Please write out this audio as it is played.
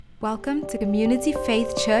Welcome to Community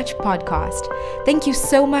Faith Church Podcast. Thank you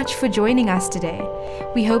so much for joining us today.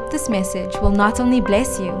 We hope this message will not only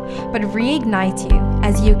bless you, but reignite you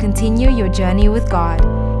as you continue your journey with God.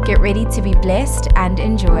 Get ready to be blessed and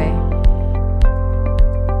enjoy.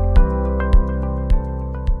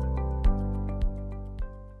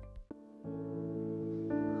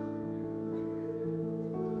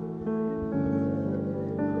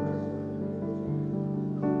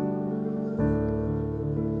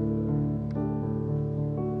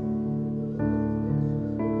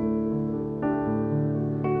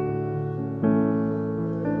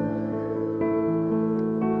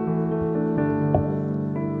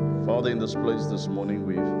 In this place this morning,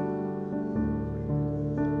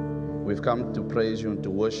 we've come to praise you and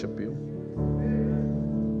to worship you.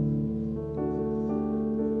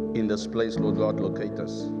 In this place, Lord God, locate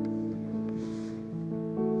us.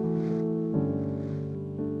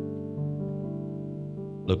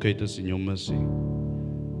 Locate us in your mercy.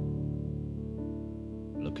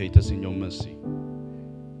 Locate us in your mercy.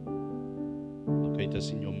 Locate us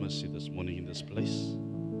in your mercy this morning in this place.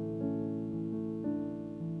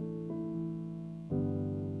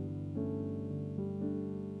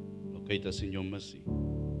 Locate us in your mercy.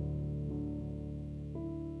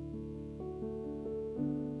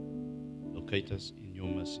 Locate us in your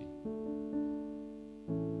mercy.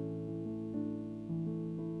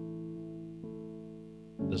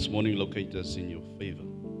 This morning, locate us in your favor.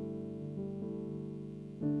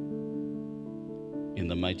 In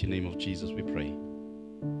the mighty name of Jesus, we pray.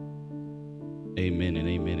 Amen and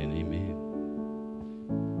amen and amen.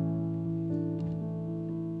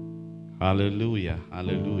 Hallelujah,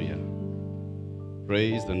 hallelujah.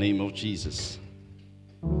 Praise the name of Jesus.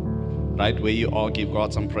 Right where you are, give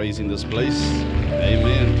God some praise in this place.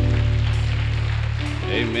 Amen.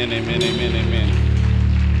 Amen, amen, amen, amen.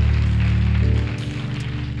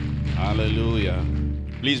 Hallelujah.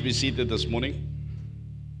 Please be seated this morning.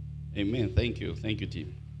 Amen. Thank you,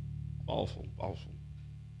 team. Powerful, powerful.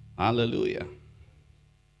 Hallelujah.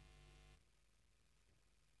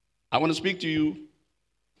 I want to speak to you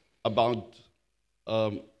about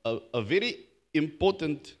a very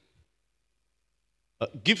important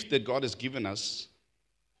gift that God has given us.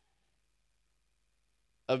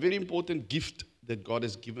 A very important gift that God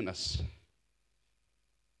has given us.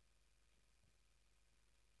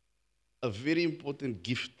 A very important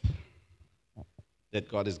gift that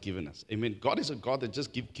God has given us. Amen. God is a God that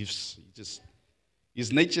just gives gifts.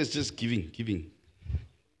 His nature is just giving.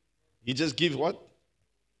 He just gives what?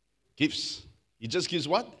 Gifts. He just gives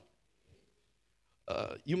what?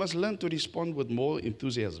 You must learn to respond with more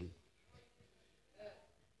enthusiasm.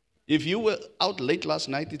 If you were out late last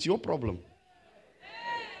night, it's your problem.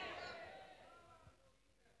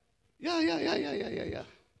 Yeah.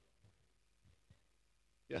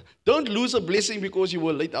 Don't lose a blessing because you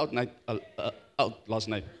were late out last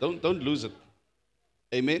night. Don't lose it.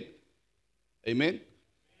 Amen. Amen.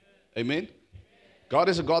 Amen. God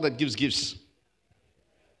is a God that gives gifts.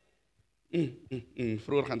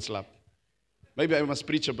 Vroeger gaan slaap. Maybe I must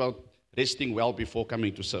preach about resting well before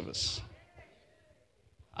coming to service.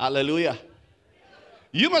 Hallelujah.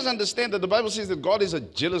 You must understand that the Bible says that God is a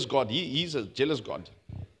jealous God. He's a jealous God.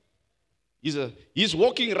 He's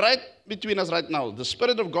walking right between us right now. The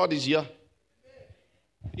Spirit of God is here.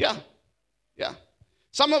 Yeah.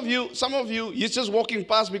 Some of you, he's just walking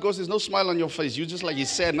past because there's no smile on your face. You just like, he's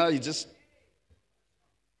sad now.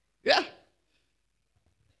 Yeah.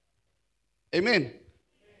 Amen.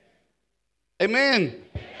 Amen.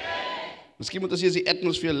 Miskien moet ons hier die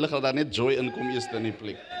atmosfeer lig dat daar net joy inkom eers in die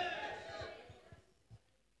plek.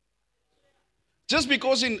 Just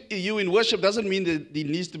because you in worship doesn't mean that it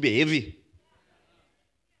needs to be heavy.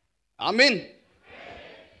 Amen.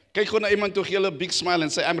 Kyk gewoon na iemand toe, gee hulle 'n big smile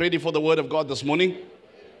and say, I'm ready for the word of God this morning.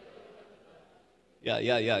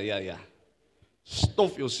 Yeah.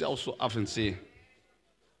 Stof yourself so af and say,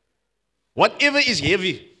 whatever is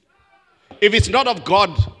heavy, if it's not of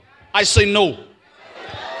God, I say no.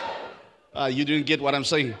 You didn't get what I'm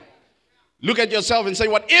saying. Look at yourself and say,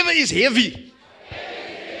 whatever is heavy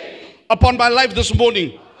upon my life this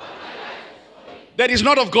morning, that is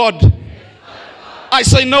not of God, I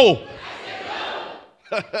say no.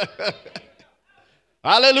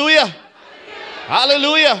 Hallelujah.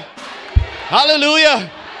 Hallelujah. Hallelujah.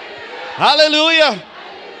 Hallelujah.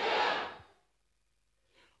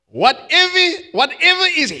 Whatever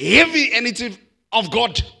is heavy and it's of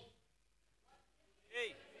God.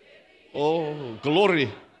 Oh,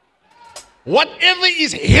 glory. Whatever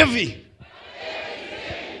is heavy,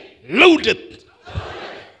 loaded,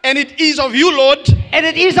 and it is of you, Lord, And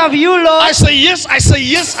it is of you, Lord. I say yes, I say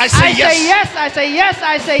yes, I say I yes. say yes, I say yes,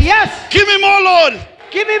 I say yes. Give me more, Lord.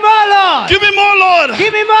 Give me more, Lord. Give me more, Lord.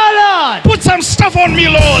 Give me more, Lord. Put some stuff on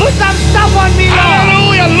me, Lord. Put some stuff on me, Lord.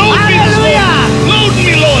 Hallelujah. Load me this morning. Load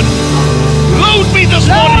me, Lord. Load me this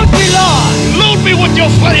morning. Load me, Lord. Load me with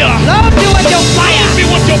your fire. Load me with your fire. Load me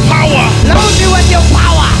with your power. Load me with your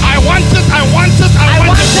power. I want it, I want it, I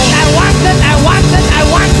want it. I want it, I want it, I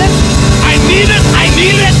want it. I need it, I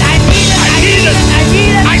need it, I need it, I need it. I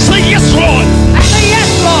need it. I say yes, Lord. I say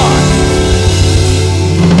yes, Lord.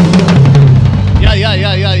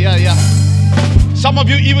 Yeah. Some of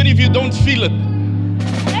you, even if you don't feel it,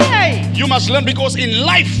 Hey. you must learn, because in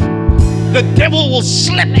life, the devil will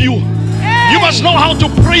slap you. Hey. You must know how to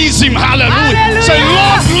praise him. Hallelujah. Hallelujah. Say,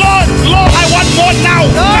 Lord, I want more now.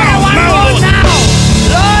 Lord, I want more Lord. now.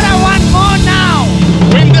 Lord, I want more now.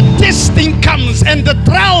 When the testing comes and the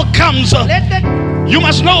trial comes, Let the you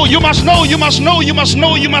must know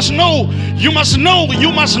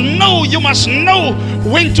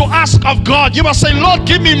when to ask of God. You must say, Lord,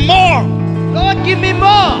 give me more. Lord, give me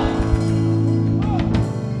more.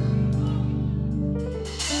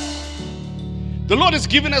 The Lord has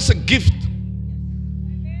given us a gift.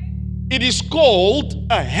 It is called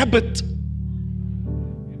a habit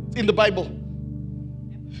in the Bible.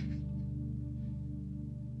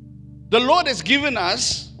 The Lord has given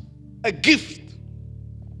us a gift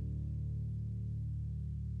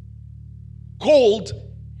called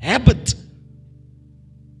habit.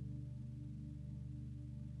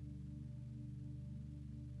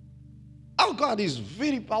 Our God is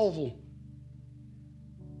very powerful.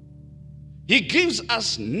 He gives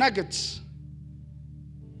us nuggets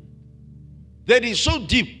that is so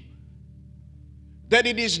deep that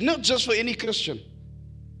it is not just for any Christian.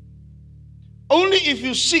 Only if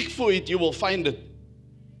you seek for it, you will find it.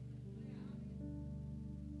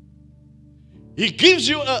 He gives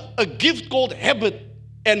you a gift called habit,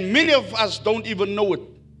 and many of us don't even know it.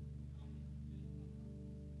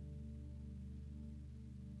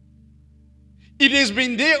 It has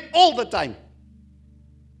been there all the time,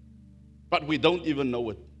 but we don't even know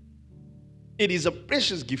it. It is a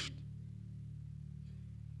precious gift.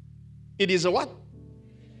 It is a what?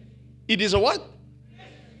 It is a what?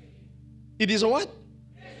 It is a what?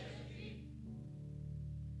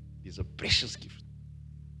 It is a precious gift.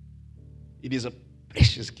 It is a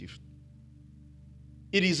precious gift.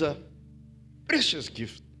 It is a precious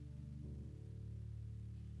gift.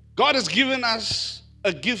 God has given us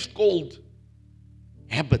a gift called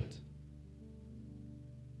habit.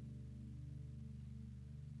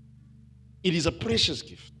 It is a precious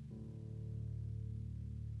gift.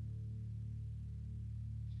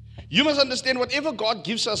 You must understand, whatever God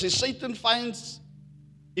gives us, if Satan finds,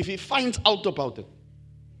 if he finds out about it,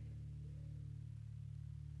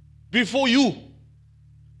 before you're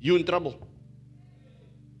in trouble.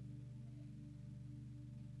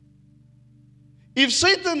 If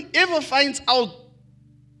Satan ever finds out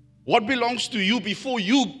what belongs to you before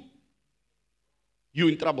you're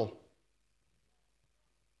in trouble.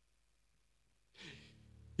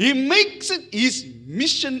 He makes it his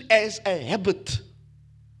mission as a habit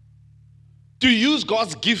to use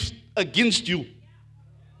God's gift against you.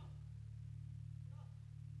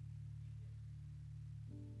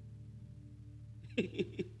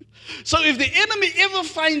 So if the enemy ever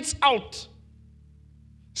finds out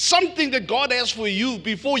something that God has for you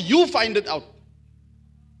before you find it out,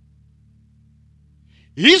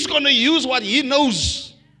 he's going to use what he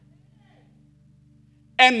knows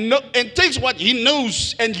and takes what he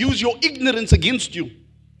knows and use your ignorance against you.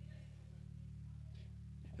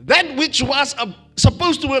 That which was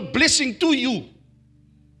supposed to be a blessing to you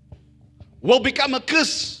will become a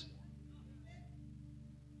curse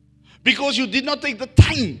because you did not take the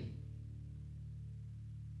time.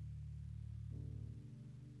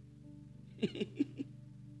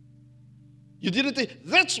 You didn't take.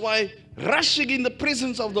 That's why rushing in the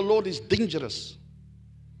presence of the Lord is dangerous.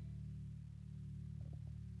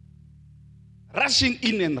 Rushing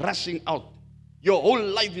in and rushing out. Your whole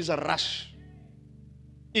life is a rush.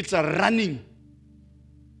 It's a running.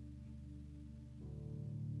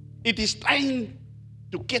 It is trying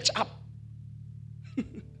to catch up.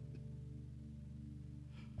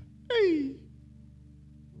 Hey.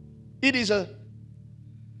 It is a.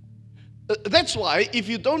 That's why if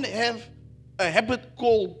you don't have a habit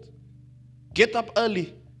called get up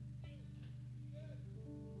early,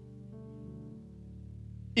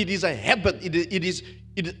 it is a habit.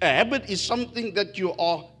 A habit is something that you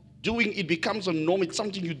are doing. It becomes a norm. It's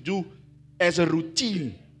something you do as a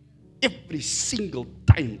routine every single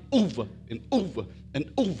time, over and over and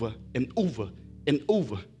over and over and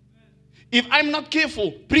over. If I'm not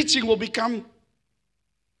careful, preaching will become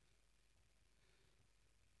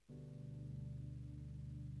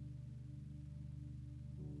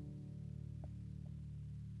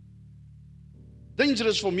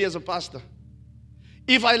dangerous for me as a pastor.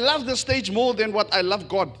 If I love the stage more than what I love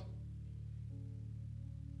God,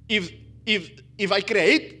 if I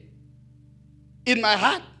create in my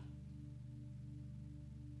heart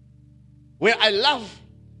where I love,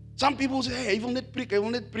 some people say, hey, I will not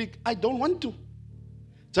preek. I don't want to.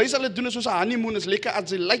 Sy sal dit doen soos 'n honeymoon, is lekker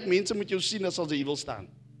as jy like mense met jou sien as jy wil staan.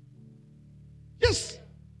 Yes.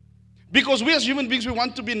 Because we as human beings, we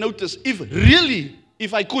want to be noticed.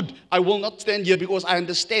 If I could, I will not stand here because I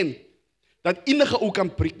understand dat enige ou kan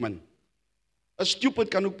preek, man. A stupid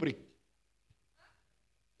kan ook preek.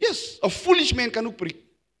 Yes, a foolish man kan ook preek.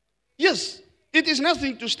 Yes, it is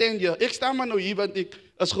nothing to stand here. Ek staan maar nou hier want ek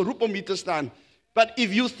is geroep om hier te staan. But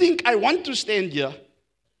if you think I want to stand here,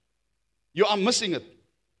 you are missing it.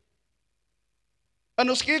 En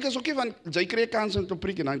ons kyk is ook nie van, jy kry kans om te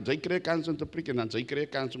preek, en dan jy kry kans om te preek, en dan jy kry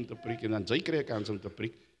kans om te preek, en dan jy kry kans om te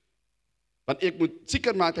preek. Want ek moet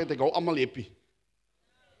seker maak dat ek hou almal happy.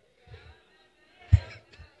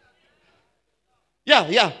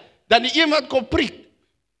 Ja, dan die een wat kom preek.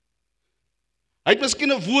 Hy het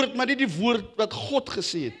miskien 'n woord, maar nie die woord wat God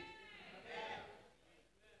gesê het.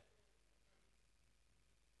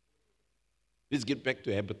 Let's get back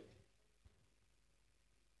to habit.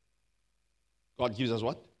 God gives us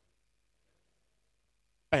what?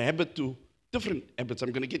 A habit to different habits.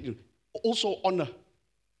 I'm going to get you. Also honor.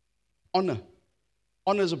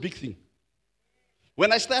 Honor is a big thing.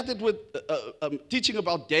 When I started with teaching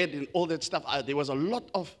about death and all that stuff, there was a lot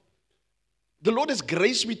of, the Lord has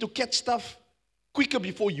graced me to catch stuff quicker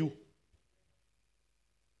before you.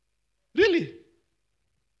 Really.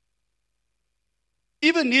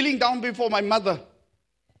 Even kneeling down before my mother,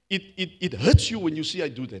 it hurts you when you see I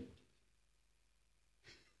do that.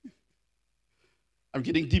 I'm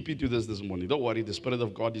getting deep into this morning. Don't worry, the Spirit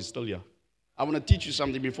of God is still here. I want to teach you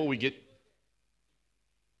something before we get.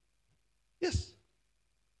 Yes.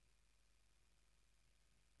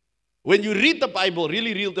 When you read the Bible,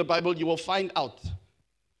 really read the Bible, you will find out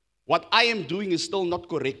what I am doing is still not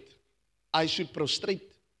correct. I should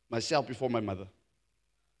prostrate myself before my mother.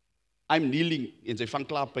 I'm kneeling en sy vang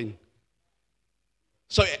klaar pyn.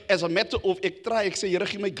 So as a matter of, ek sê, Here,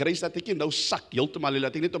 gee my grace dat ek nie nou sak heeltemal,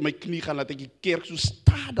 dat ek net op my knie gaan, dat ek die kerk so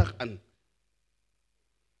stadig in.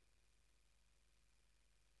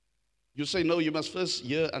 You say, no, you must first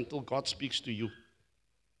hear until God speaks to you.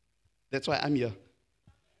 That's why I'm here.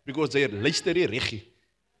 Because they luister nie reggie.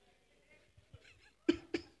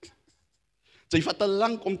 Sy vat te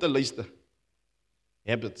lank om te luister.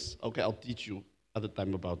 Habits. Okay, I'll teach you other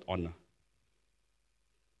time about honor.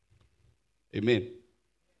 Amen.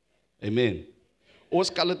 Amen. Ons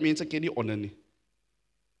colored mense ken nie honor nie.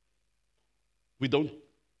 We don't.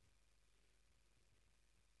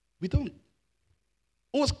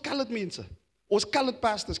 Ons colored mense, ons colored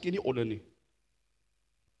pastors ken nie honor nie.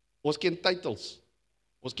 Ons ken titles.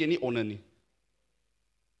 Ons ken nie honor nie.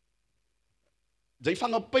 Jy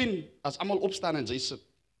vang 'n pyn as almal opstaan en jy sit.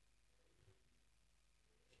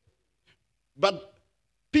 But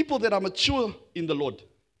people that are mature in the Lord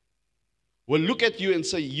will look at you and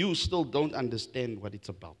say, you still don't understand what it's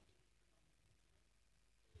about.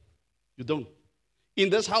 You don't. In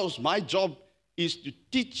this house, my job is to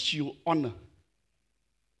teach you honor.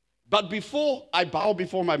 But before I bow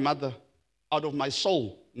before my mother, out of my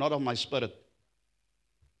soul, not of my spirit.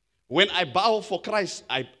 When I bow for Christ,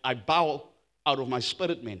 I bow out of my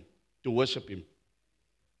spirit, man, to worship Him.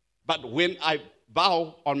 But when I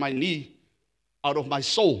bow on my knee, out of my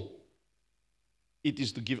soul, it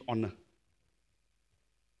is to give honor.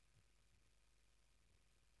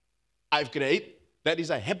 I've created, that is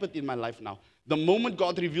a habit in my life now. The moment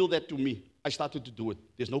God revealed that to me, I started to do it.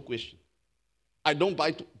 There's no question. I don't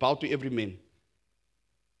bow to every man.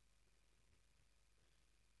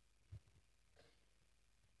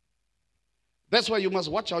 That's why you must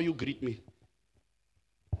watch how you greet me.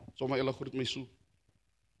 Sommige julle groet my so.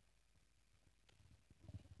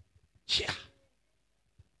 Yeah.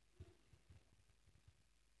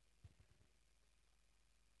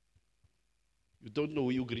 You don't know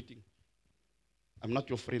who you're greeting. I'm not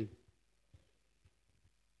your friend.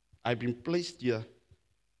 I've been placed here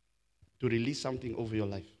to release something over your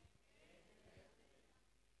life.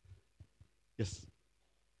 Yes.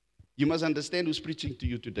 You must understand who's preaching to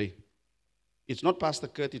you today. It's not Pastor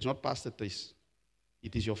Kurt, it's not Pastor Tace.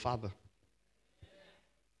 It is your Father.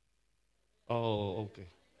 Oh, okay.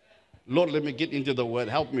 Lord, let me get into the word.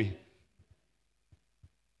 Help me.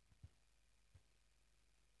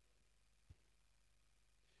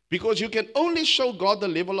 Because you can only show God the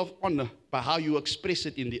level of honor by how you express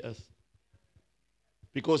it in the earth.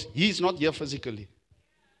 Because He's not here physically,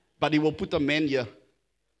 but He will put a man here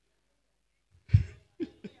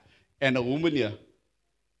and a woman here.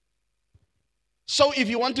 So if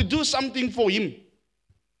you want to do something for Him,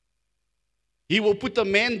 He will put a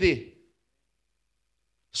man there.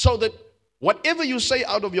 So that whatever you say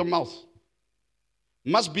out of your mouth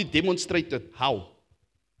must be demonstrated. How?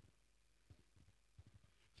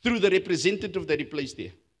 Through the representative that He placed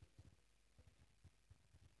there.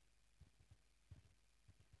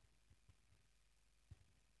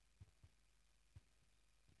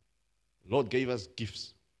 Lord gave us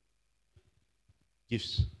gifts.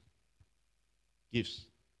 Gifts. Gifts.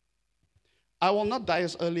 I will not die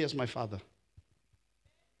as early as my father.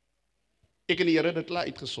 Ek en die Here het dit klaar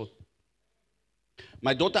uitgesort.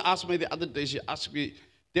 My daughter asked me the other day, she asked me,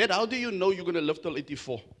 Dad, how do you know you're going to live till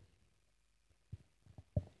 84?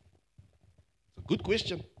 It's a good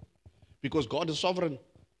question. Because God is sovereign.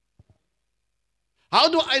 How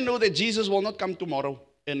do I know that Jesus will not come tomorrow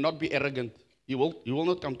and not be arrogant? He will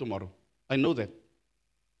not come tomorrow. I know that.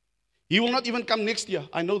 He will not even come next year.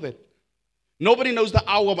 I know that. Nobody knows the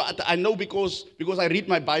hour, but I know because I read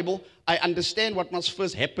my Bible, I understand what must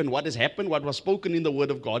first happen, what has happened, what was spoken in the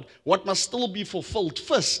Word of God, what must still be fulfilled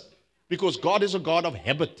first, because God is a God of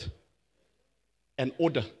habit and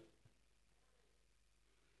order.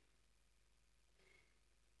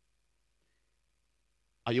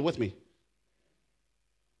 Are you with me?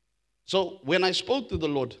 So when I spoke to the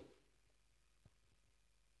Lord,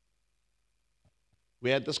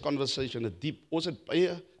 we had this conversation, a deep, was it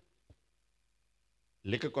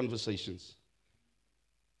lekker conversations.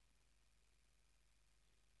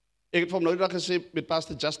 Ek het vir hom nou dag gesê met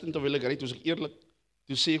Pastor Justin terwyl ek ry, toe ek eerlik,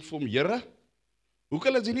 toe sê ek vir hom, Here,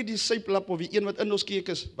 hoekom is jy nie die syplap of die een wat in ons keek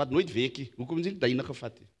is, wat nooit weekie, hoekom is jy nie duine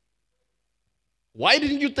gevat nie? Why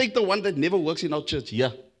didn't you take the one that never works in our church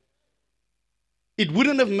here? It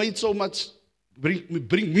wouldn't have made so much,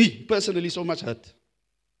 bring me personally so much hurt.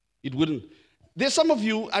 It wouldn't. There's some of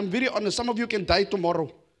you, I'm very honest, some of you can die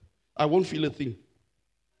tomorrow. I won't feel a thing.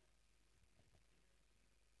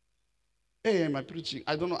 Hey, am I preaching?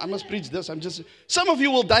 I don't know. I must preach this. Some of you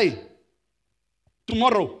will die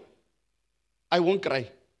tomorrow. I won't cry.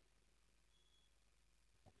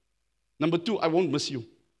 Number 2, I won't miss you.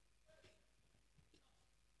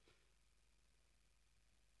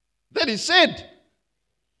 That is said.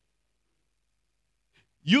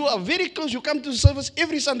 You are very close. You come to service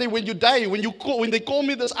every Sunday. When you die, when they call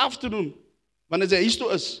me this afternoon, when they is to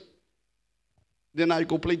us, then I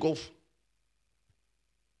go play golf.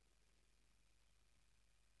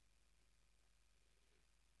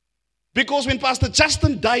 Because when Pastor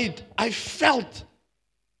Justin died, I felt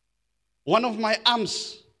one of my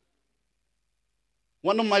arms,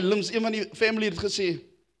 one of my limbs, een van die family het gesê,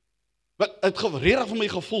 wat het regtig vir my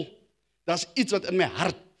gevoel, daar's iets wat in my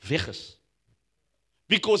hart weg is.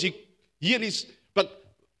 Because hier is, but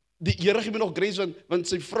die Here gee my nog grace,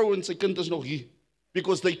 want sy vrou en sy kind is nog hier.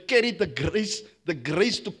 Because they carried the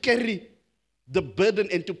grace to carry the burden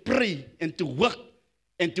and to pray and to work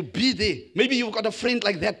and to be there. Maybe you've got a friend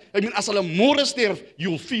like that. I mean, as hulle môre sterf,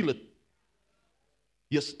 you'll feel it.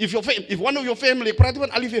 Yes, if one of your family, ek praat nie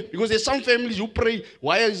van al die, because there's some families who pray,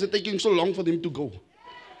 why is it taking so long for them to go?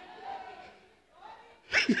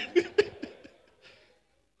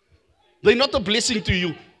 They're not a blessing to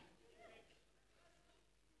you.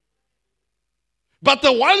 But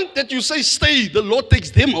the one that you say stay, the Lord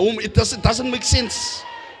takes them home. It doesn't make sense.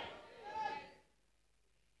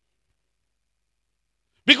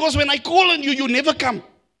 Because when I call on you, you never come.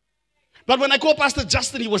 But when I call Pastor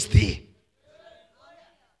Justin, he was there.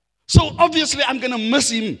 So obviously I'm going to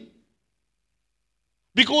miss him.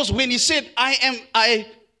 Because when he said,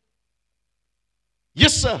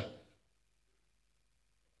 yes sir,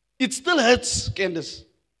 it still hurts, Candace.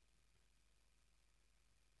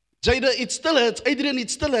 Jada, it still hurts. Adrian,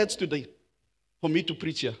 it still hurts today for me to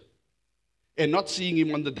preach here. And not seeing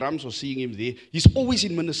him on the drums or seeing him there. He's always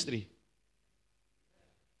in ministry.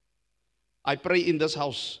 I pray in this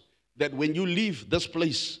house that when you leave this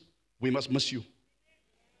place, we must miss you.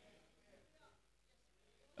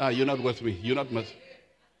 You're not with me. You're not with me.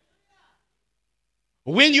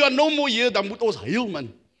 When you are no more here, dan moet ons huil,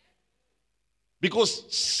 man.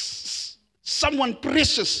 Because someone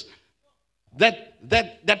precious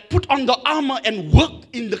that put on the armor and worked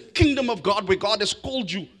in the kingdom of God where God has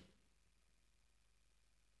called you.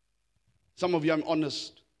 Some of you, I'm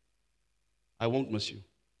honest, I won't miss you.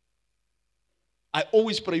 I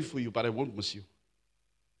always pray for you, but I won't miss you.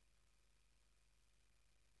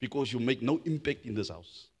 Because you make no impact in this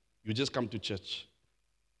house. You just come to church.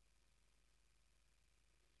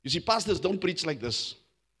 You see, pastors don't preach like this.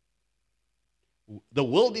 The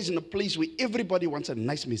world is in a place where everybody wants a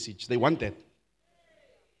nice message. They want that.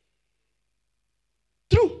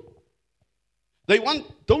 True. They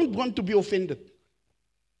don't want to be offended.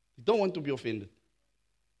 They don't want to be offended.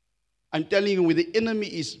 I'm telling you, when the enemy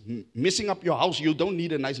is messing up your house, you don't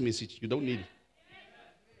need a nice message. You don't need it.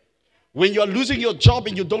 When you're losing your job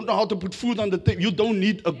and you don't know how to put food on the table, you don't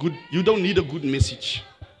need a good message.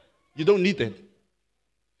 You don't need that.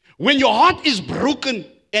 When your heart is broken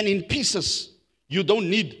and in pieces, you don't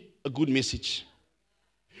need a good message.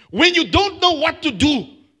 When you don't know what to do,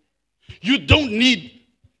 you don't need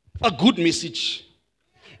a good message.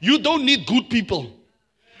 You don't need good people.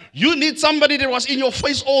 You need somebody that was in your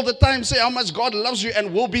face all the time, say how much God loves you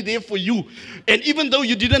and will be there for you. And even though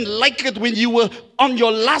you didn't like it when you were on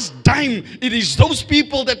your last dime, it is those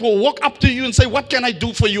people that will walk up to you and say, what can I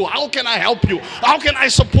do for you? How can I help you? How can I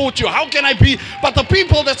support you? How can I be? But the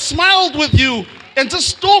people that smiled with you and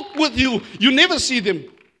just talked with you, you never see them.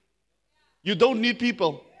 You don't need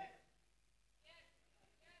people.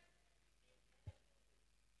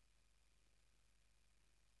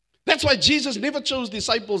 That's why Jesus never chose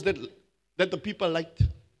disciples that the people liked.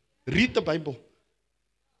 Read the Bible.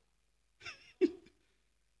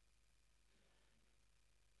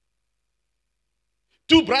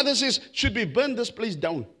 Two brothers says, should we burn this place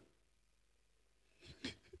down?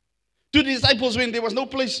 Two disciples, when there was no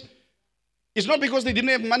place, it's not because they didn't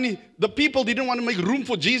have money. The people didn't want to make room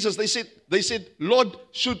for Jesus. They said, Lord,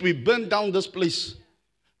 should we burn down this place?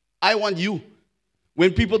 I want you.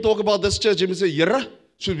 When people talk about this church, they say, Yera,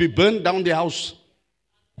 should we burn down the house?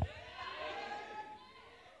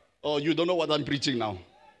 Oh, you don't know what I'm preaching now.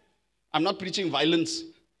 I'm not preaching violence.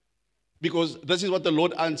 Because this is what the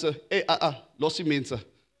Lord answered. Hey, lossy mensa.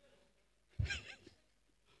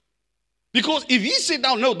 Because if he said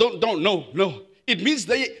now, no, don't, no. It means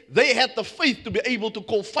they had the faith to be able to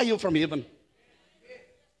call fire from heaven.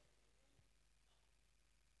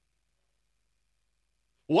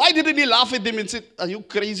 Why didn't he laugh at them and say, are you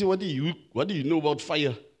crazy? What do you know about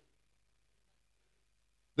fire?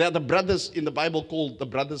 They are the brothers in the Bible called the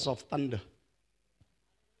brothers of thunder.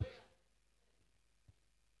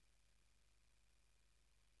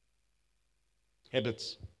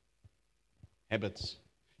 Habits.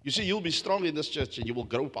 You see, you'll be strong in this church and you will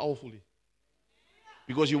grow powerfully.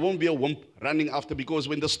 Because you won't be a wimp running after. Because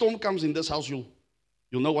when the storm comes in this house, you'll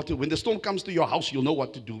know what to do. When the storm comes to your house, you'll know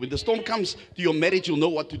what to do. When the storm comes to your marriage, you'll know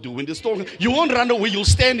what to do. When the storm, you won't run away. You'll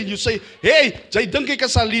stand and you say, hey, jy dink ek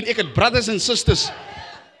is alleen. Ek het brothers and sisters.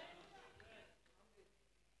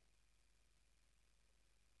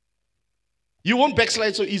 You won't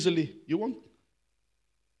backslide so easily. You won't.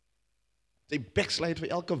 They backslide for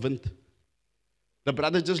elke wind. The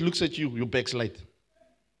brother just looks at you, you backslide.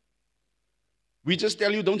 We just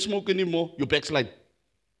tell you don't smoke anymore, you backslide.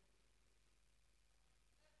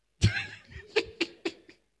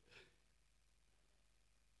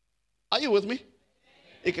 Are you with me?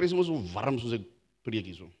 Ek kry soms so warm soos ek preek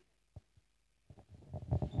hierso.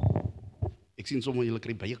 Ek sien sommer julle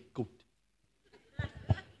kry baie koud.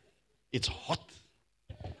 It's hot.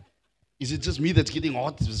 Is it just me that's getting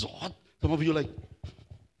hot? It's hot. Some of you are like.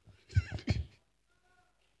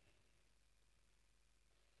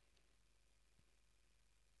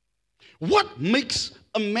 What makes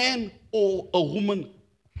a man or a woman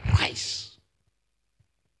rise?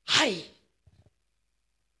 High.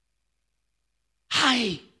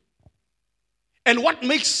 And what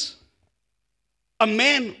makes a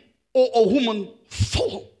man or a woman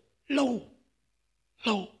fall? Low.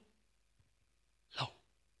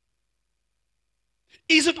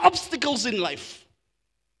 Is it obstacles in life?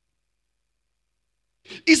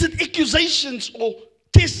 Is it accusations or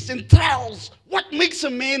tests and trials? What makes a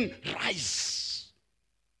man rise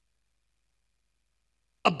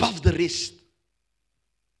above the rest?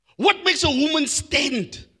 What makes a woman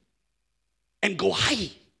stand and go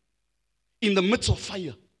high in the midst of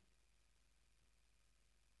fire?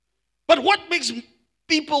 But what makes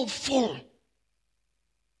people fall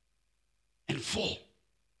and fall?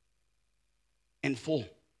 And fall.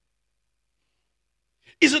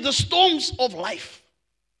 Is it the storms of life?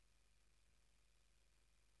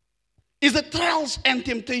 Is it trials and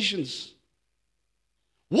temptations?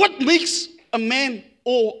 What makes a man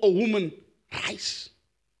or a woman rise?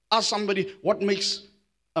 Ask somebody, what makes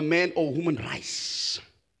a man or woman rise?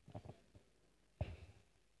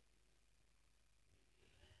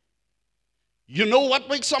 You know what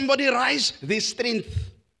makes somebody rise? Their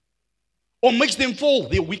strength. Or makes them fall?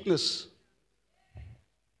 Their weakness.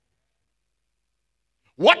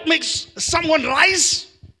 What makes someone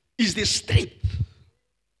rise is their strength.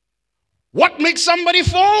 What makes somebody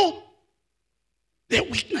fall? Their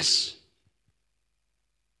weakness.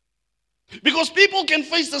 Because people can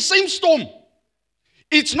face the same storm.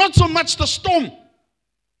 It's not so much the storm.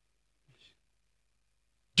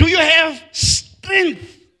 Do you have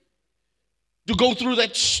strength to go through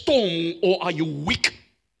that storm, or are you weak?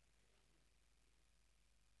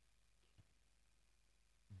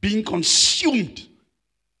 Being consumed,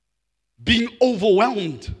 being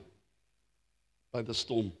overwhelmed by the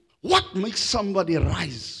storm. What makes somebody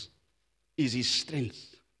rise is his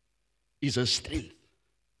strength, is her strength.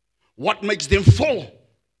 What makes them fall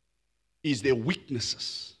is their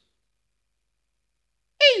weaknesses.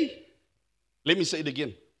 Hey, let me say it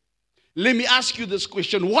again. Let me ask you this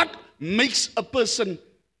question. What makes a person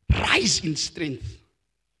rise in strength?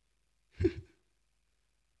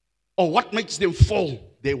 Or what makes them fall?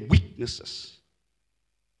 Their weaknesses.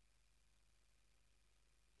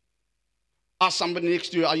 Ask somebody next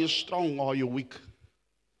to you, are you strong or are you weak?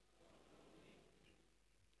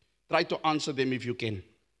 Try to answer them if you can.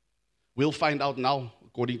 We'll find out now,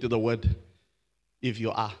 according to the word, if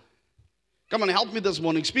you are. Come on, help me this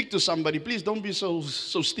morning. Speak to somebody. Please don't be so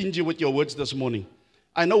stingy with your words this morning.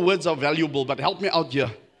 I know words are valuable, but help me out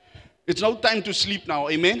here. It's no time to sleep now.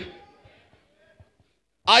 Amen?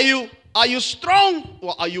 Are you strong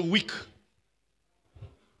or are you weak?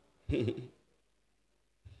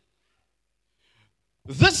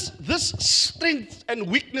 This strength and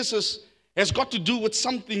weaknesses has got to do with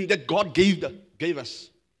something that God gave us.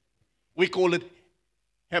 We call it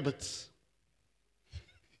habits.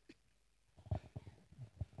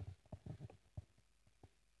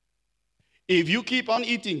 If you keep on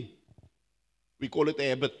eating, we call it a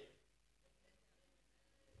habit.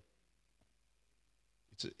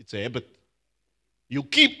 It's a habit. You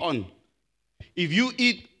keep on. If you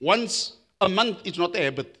eat once a month, it's not a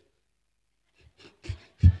habit.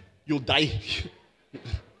 You'll die.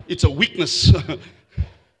 It's a weakness.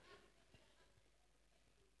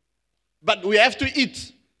 But we have to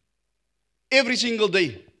eat every single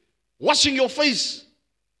day. Washing your face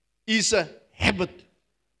is a habit.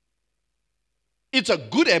 It's a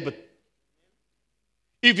good habit.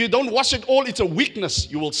 If you don't wash it all, it's a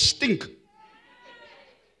weakness. You will stink.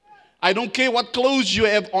 I don't care what clothes you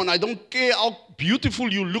have on. I don't care how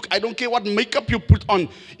beautiful you look. I don't care what makeup you put on.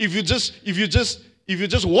 If you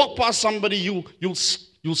just walk past somebody, you'll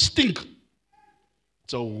stink.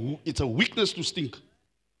 It's a weakness to stink.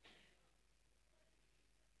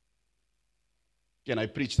 Can I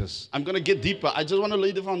preach this? I'm going to get deeper. I just want to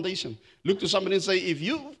lay the foundation. Look to somebody and say, if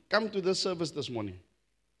you come to this service this morning,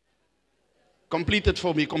 complete it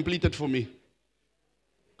for me, complete it for me.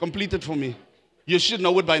 Complete it for me. You should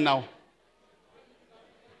know it by now.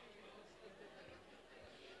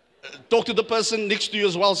 Talk to the person next to you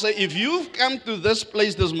as well. Say, if you've come to this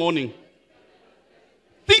place this morning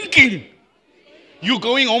thinking you're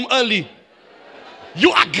going home early,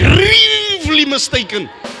 you are gravely mistaken.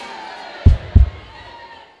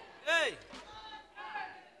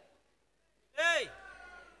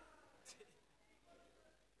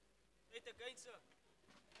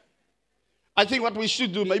 I think what we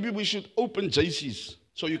should do, maybe we should open JCs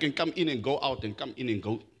so you can come in and go out and come in and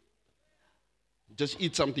go. Just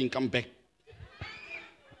eat something, come back.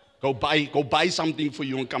 Go buy something for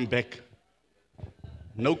you and come back.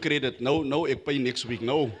 No credit, no, I pay next week.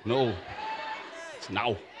 No. It's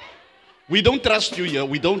now. We don't trust you here.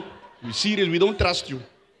 We're serious, we don't trust you.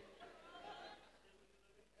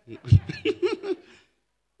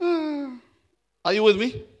 Are you with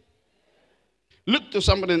me? Look to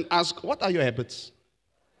somebody and ask, what are your habits?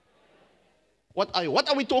 What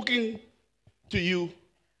are we talking to you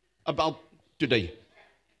about today?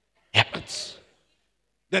 Habits.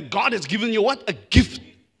 That God has given you what? A gift.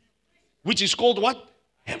 Which is called what?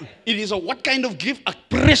 It is a what kind of gift? A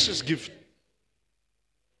precious gift.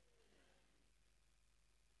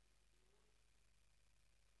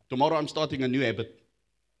 Tomorrow I'm starting a new habit.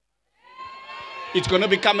 It's going to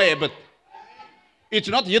become a habit. It's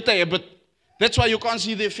not yet a habit. That's why you can't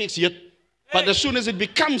see the effects yet. But as soon as it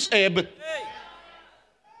becomes a habit.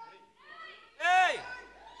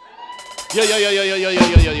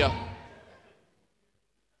 Yeah.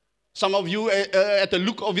 Some of you, at the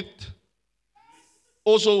look of it,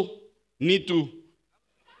 also need to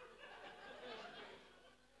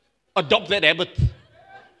adopt that habit.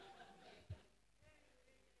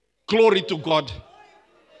 Glory to God.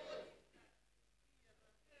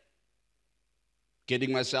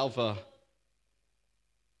 Getting myself a...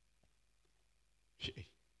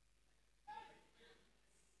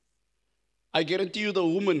 I guarantee you the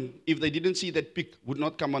woman, if they didn't see that pic, would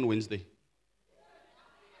not come on Wednesday.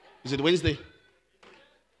 Is it Wednesday?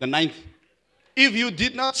 The 9th? If you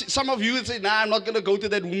did not, some of you would say, nah, I'm not going to go to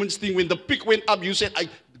that woman's thing. When the pick went up, you said,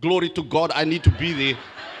 glory to God, I need to be there.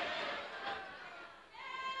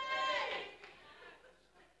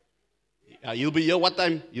 You'll be here what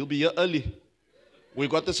time? You'll be here early. We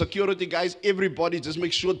got the security guys, everybody, just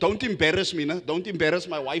make sure, don't embarrass me, no? Don't embarrass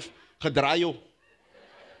my wife. Gedraai.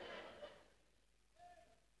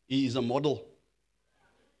 He is a model.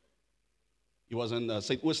 He was in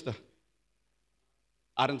Zuidooster,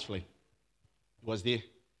 Arendsvlei. He was there.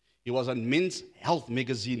 He was on Men's Health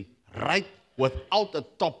magazine, right without a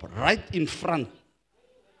top, right in front.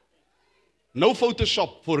 No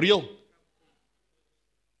Photoshop, for real.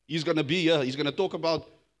 He's going to be here. He's going to talk about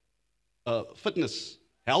fitness,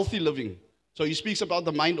 healthy living. So he speaks about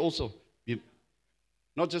the mind also.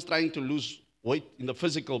 Not just trying to lose weight in the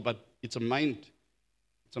physical, but it's a mind.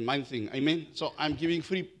 It's a mind thing. Amen. So I'm giving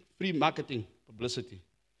free marketing, publicity.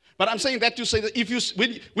 But I'm saying that to say that if you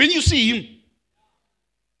when you see him,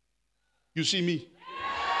 you see me.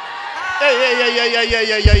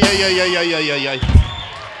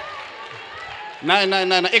 Yeah.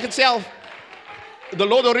 No. Ek het self. The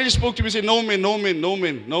Lord already spoke to me and said, no man.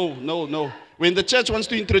 No. When the church wants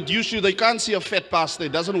to introduce you, they can't see a fat pastor.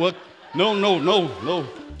 It doesn't work. No.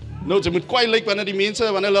 No, jy moet kwaai lyk wanneer die mense,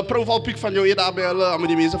 wanneer hulle 'n profile pic van jou het daar by hulle, dan moet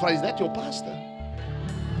die mense vra, is that your pastor?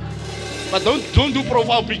 But don't do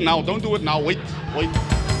profile pic now. Don't do it now. Wait.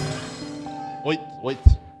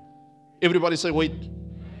 Everybody say wait.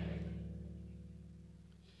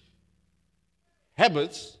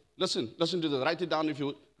 Habits, listen to this. Write it down if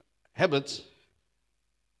you habits,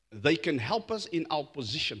 they can help us in our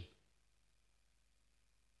position.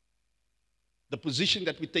 The position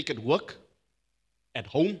that we take at work, at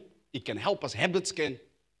home, it can help us. Habits can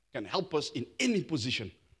help us in any position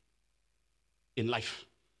in life.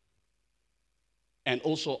 And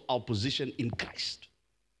also our position in Christ.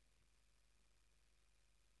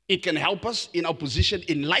 It can help us in our position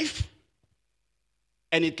in life,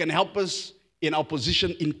 and it can help us in our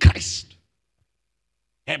position in Christ.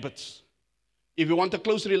 Habits. If you want a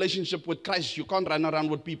close relationship with Christ, you can't run around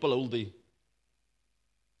with people all day.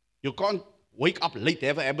 You can't wake up late,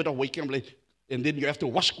 have a habit of waking up late, and then you have to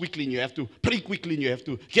wash quickly, and you have to pray quickly, and you have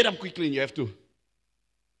to get up quickly, and you have to.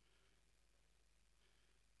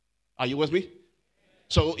 Are you with me?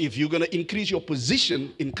 So if you're going to increase your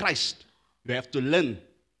position in Christ, you have to learn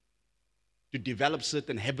to develop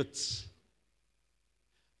certain habits.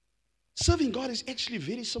 Serving God is actually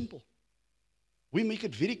very simple. We make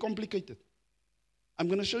it very complicated. I'm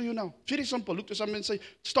going to show you now. Very simple. Look to someone and say,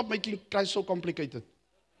 stop making Christ so complicated.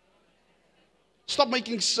 Stop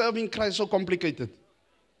making serving Christ so complicated.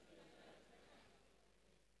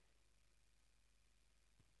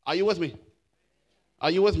 Are you with me?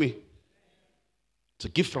 Are you with me? It's a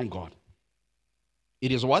gift from God.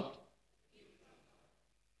 It is what?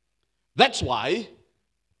 That's why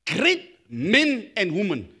great men and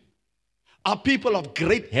women are people of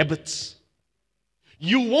great habits.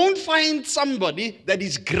 You won't find somebody that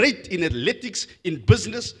is great in athletics, in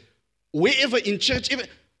business, wherever, in church, even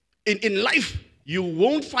in life. You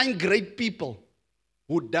won't find great people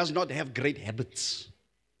who does not have great habits.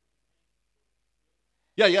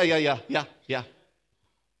 Yeah.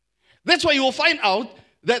 That's why you will find out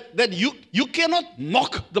that you cannot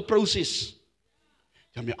mock the process.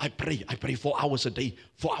 I pray 4 hours a day.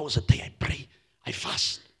 4 hours a day I pray. I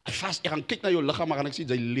fast. Ek gaan kyk na jou liggaam, maar gaan ek sien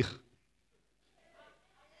jy lieg.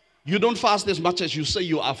 You don't fast as much as you say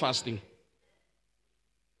you are fasting.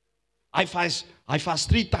 I fast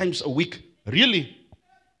 3 times a week. Really?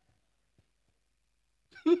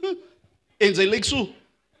 En sy lyk so.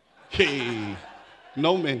 Hey,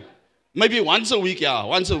 no man. Maybe once a week, yeah.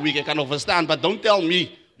 Once a week I can understand, but don't tell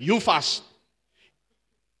me you fast.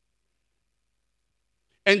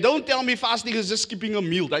 And don't tell me fasting is just skipping a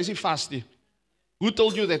meal. That is fasting. Who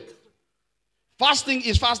told you that? Fasting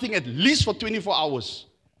is fasting at least for 24 hours.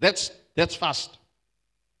 That's fast.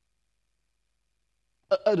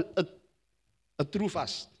 A true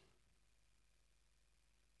fast.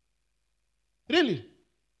 Really?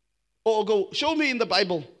 Or go, show me in the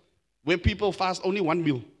Bible where people fast only 1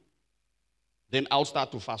 meal. Then I'll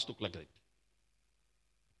start to fast ook like that.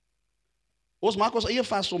 Ons maak ons eie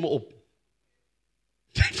fast sommer op.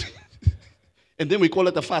 And then we call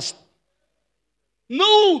it a fast.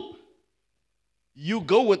 No! You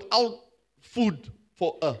go without food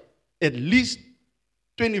for at least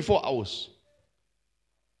 24 hours.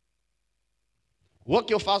 Work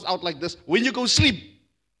your fast out like this. When you go sleep,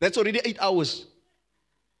 that's already 8 hours.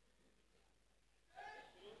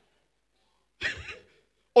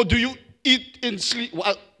 Or do you eat and sleep?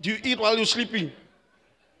 Do you eat while you're sleeping?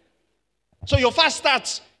 So your fast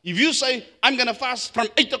starts. If you say, I'm going to fast from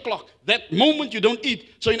 8 o'clock, that moment you don't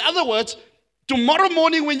eat. So in other words, tomorrow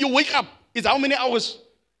morning when you wake up, it's how many hours?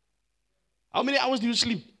 How many hours do you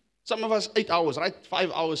sleep? Some of us 8 hours, right?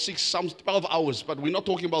 5 hours, 6, some 12 hours. But we're not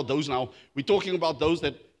talking about those now. We're talking about those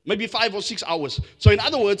that maybe 5 or 6 hours. So in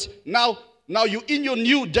other words, now you're in your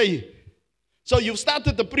new day. So you've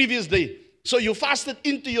started the previous day. So you fasted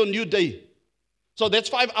into your new day. So that's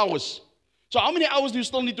 5 hours. So how many hours do you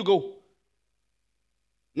still need to go?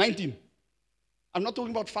 19. I'm not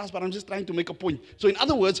talking about fast, but I'm just trying to make a point. So in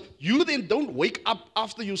other words, you then don't wake up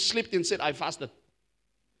after you slept and said, I fasted.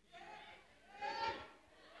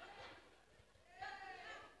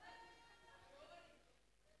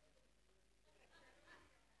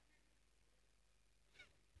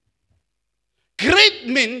 Great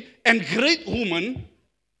men and great women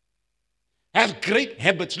have great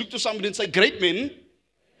habits. Look to somebody and say, great men,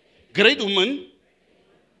 great women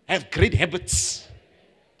have great habits.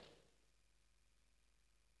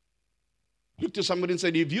 Look to somebody and say,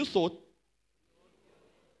 if you thought,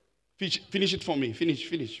 finish it for me,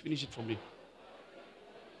 finish it for me.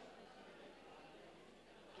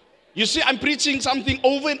 You see, I'm preaching something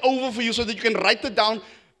over and over for you so that you can write it down.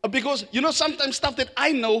 Because, sometimes stuff that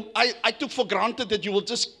I know, I took for granted that you will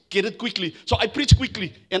just get it quickly. So I preach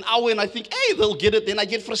quickly, an hour, and I think, hey, they'll get it. Then I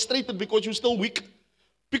get frustrated because you're still weak.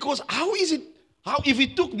 Because if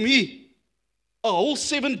it took me a whole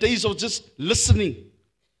 7 days of just listening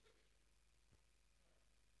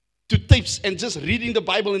to tapes and just reading the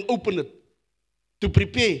Bible and open it, to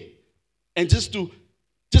prepare, and just to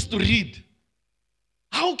read,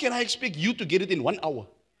 how can I expect you to get it in 1 hour?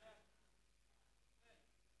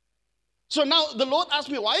 So now the Lord asked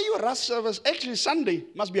me, why are you a rush service? Actually, Sunday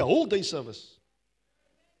must be a whole day service.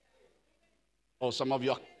 Oh, some of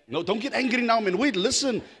you no, don't get angry now, man. Wait,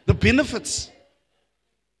 listen, the benefits.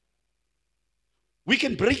 We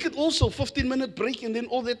can break it also, 15-minute break and then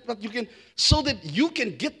all that, but so that you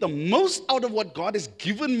can get the most out of what God has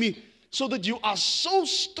given me, so that you are so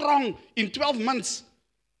strong in 12 months.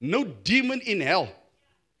 No demon in hell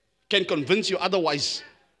can convince you otherwise,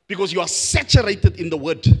 because you are saturated in the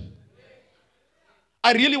Word.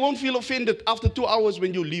 I really won't feel offended after 2 hours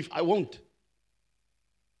when you leave. I won't.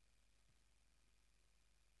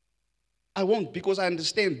 I won't, because I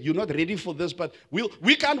understand you're not ready for this, but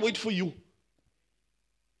we can't wait for you.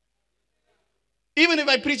 Even if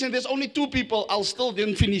I preach and there's only 2 people, I'll still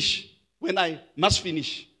then finish when I must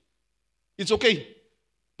finish. It's okay.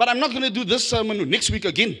 But I'm not going to do this sermon next week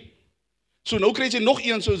again. So nou kry jy nog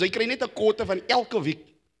een, so jy kry net 'n kwote van elke week.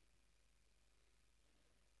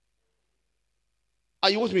 Are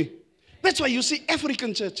you with me? That's why you see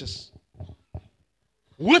African churches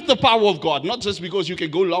with the power of God, not just because you can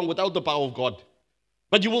go long without the power of God,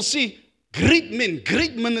 but you will see great men,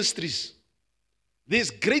 great ministries. There's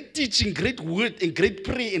great teaching, great word, and great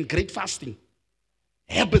prayer, and great fasting.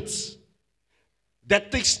 Habits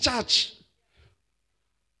that takes charge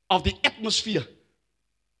of the atmosphere.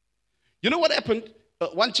 You know what happened?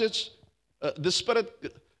 One church, the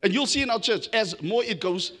Spirit, and you'll see in our church, as more it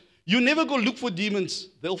goes, you never go look for demons.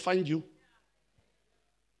 They'll find you.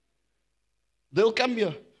 They'll come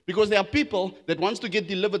here. Because there are people that wants to get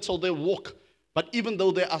delivered, so they walk. But even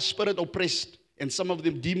though they are spirit oppressed, and some of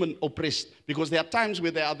them demon oppressed, because there are times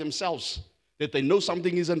where they are themselves, that they know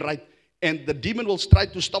something isn't right, and the demon will try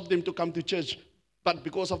to stop them to come to church. But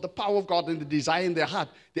because of the power of God and the desire in their heart,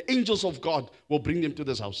 the angels of God will bring them to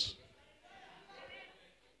this house.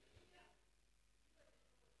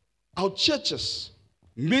 Our churches,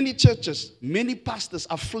 many pastors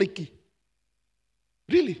are flaky.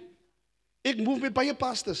 Really. Ek move met baie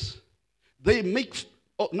pastors. They make,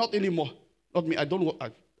 not anymore. Not me,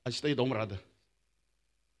 I stay at home rather.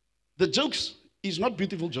 The jokes is not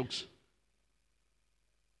beautiful jokes.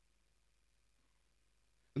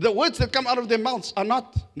 The words that come out of their mouths are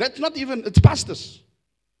not, that's not even, it's pastors.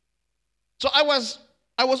 So I was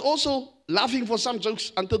also laughing for some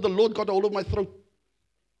jokes until the Lord got a hold of my throat.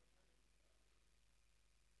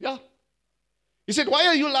 Yeah. He said, why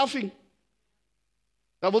are you laughing?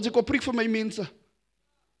 Dan wil ek op preek vir my mense.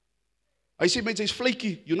 Hy sê, mense, is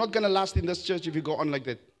flaky. You're not going to last in this church if you go on like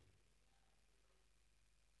that.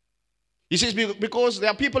 He says, because there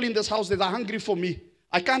are people in this house that are hungry for me.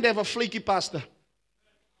 I can't have a flaky pastor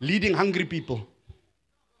leading hungry people.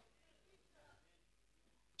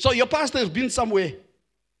 So your pastor has been somewhere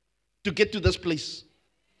to get to this place.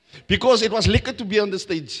 Because it was lekker to be on the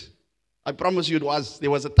stage. I promise you it was.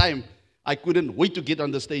 There was a time I couldn't wait to get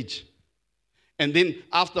on the stage. And then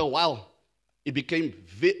after a while, I became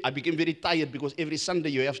very tired, because every Sunday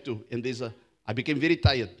you have to. And I became very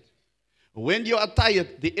tired. When you are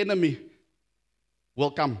tired, the enemy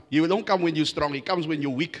will come. He don't come when you're strong. He comes when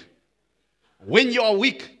you're weak. When you are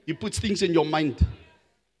weak, he puts things in your mind.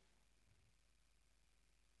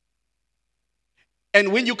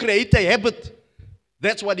 And when you create a habit,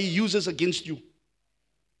 that's what he uses against you.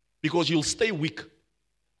 Because you'll stay weak.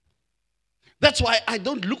 That's why I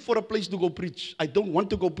don't look for a place to go preach. I don't want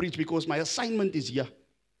to go preach because my assignment is here.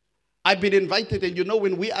 I've been invited, and you know,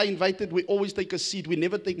 when we are invited, we always take a seat. We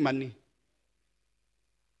never take money.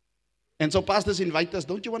 And so pastors invite us,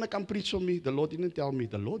 don't you want to come preach for me? The Lord didn't tell me.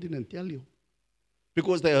 The Lord didn't tell you.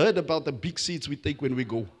 Because they heard about the big seats we take when we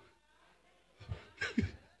go.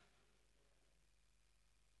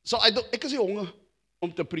 So ek is nie honger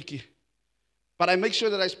om te preekie. But I make sure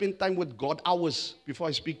that I spend time with God hours before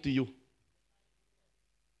I speak to you.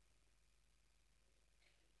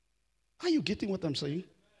 Are you getting what I'm saying?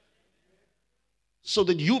 So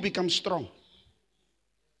that you become strong.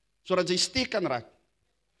 So dat jy sterk kan raak.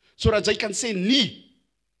 So that jy kan sê nee.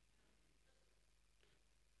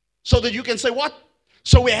 So that you can say what?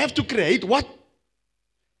 So we have to create what?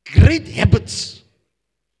 Great habits.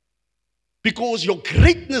 Because your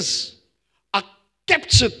greatness are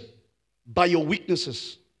captured by your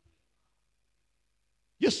weaknesses.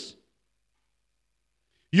 Yes.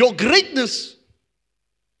 Your greatness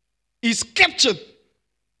is captured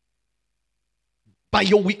by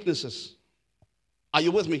your weaknesses. Are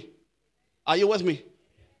you with me? Are you with me?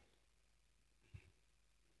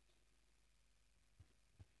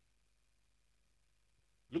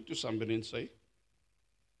 Look to somebody and say,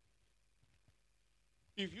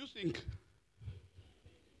 if you think,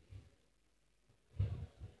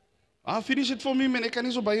 finish it for me, man, ek kan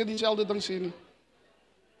nie so baie dieselfde ding sê nie.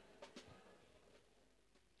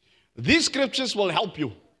 These scriptures will help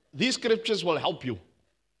you. These scriptures will help you.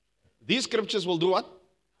 These scriptures will do what?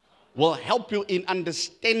 Will help you in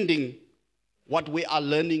understanding what we are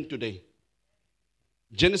learning today.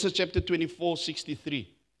 Genesis chapter 24,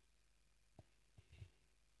 63.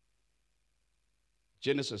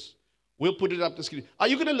 Genesis. We'll put it up the screen. Are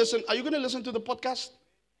you going to listen? Are you going to listen to the podcast?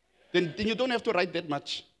 Then you don't have to write that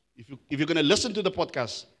much. If you're going to listen to the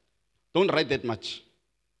podcast, don't write that much.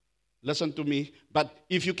 Listen to me. But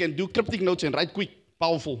if you can do cryptic notes and write quick,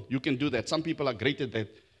 powerful, you can do that. Some people are great at that.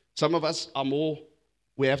 Some of us are more,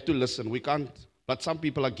 we have to listen. We can't. But some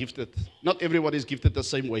people are gifted. Not everybody is gifted the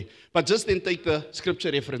same way. But just then take the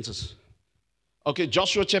scripture references. Okay,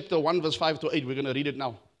 Joshua chapter 1, verse 5 to 8. We're going to read it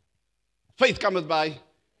now. Faith cometh by,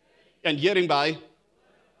 and hearing by.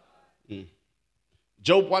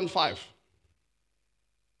 Job 1:5.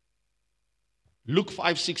 Luke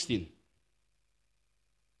 5:16.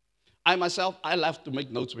 I myself, I love to make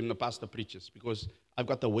notes when the pastor preaches because I've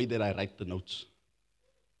got the way that I write the notes.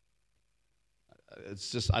 It's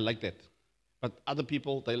just, I like that. But other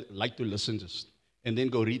people, they like to listen just, and then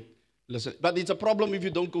go read, listen. But it's a problem if you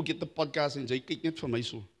don't go get the podcast and say, kyk net vir my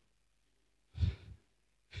so.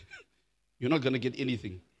 You're not going to get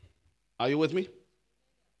anything. Are you with me?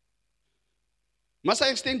 Must I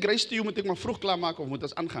extend grace to you? Moet ek maar vroeg klaar maak of moet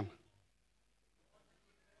ons aangaan?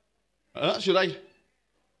 Should I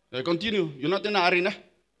continue? You're not in a hurry, ne?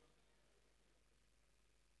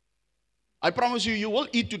 I promise you, you will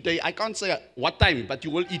eat today. I can't say what time, but you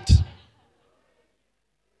will eat.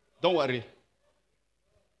 Don't worry.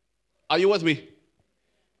 Are you with me?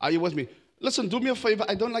 Are you with me? Listen, do me a favor.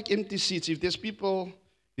 I don't like empty seats. If there's people,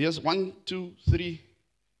 here's 1, 2, 3.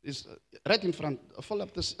 It's right in front. Fill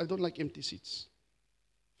up this. I don't like empty seats.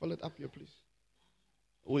 Fill it up here, please.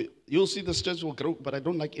 You'll see the church will grow, but I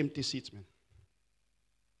don't like empty seats, man.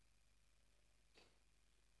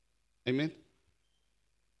 Amen.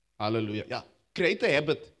 Hallelujah. Yeah. Create a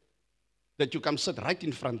habit that you can sit right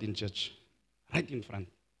in front in church. Right in front.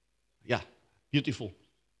 Yeah. Beautiful.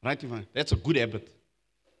 Right in front. That's a good habit.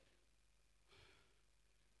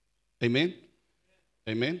 Amen.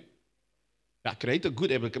 Amen. Yeah, create a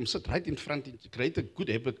good habit. Come sit right in front. Create a good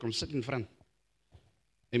habit. Come sit in front.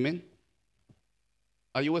 Amen.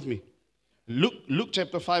 Are you with me? Luke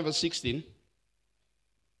chapter 5 verse 16.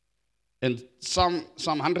 And Psalm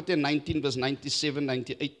 119 verse 97,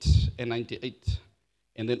 98 and 98.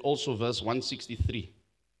 And then also verse 163.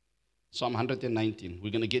 Psalm 119.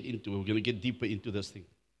 We're going to get into it. We're going to get deeper into this thing.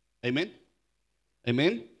 Amen.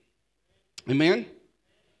 Amen. Amen.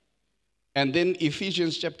 And then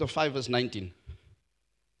Ephesians chapter 5 verse 19.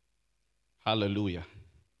 Hallelujah.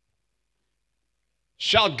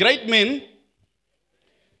 Shout, great men.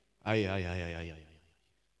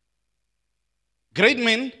 Great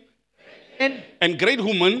men and great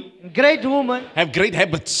women have great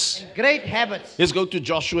habits. Great habits. Let's go to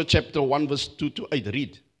Joshua chapter 1 verse 2 to 8.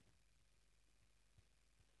 Read.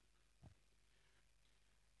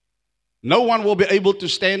 No one will be able to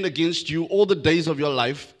stand against you all the days of your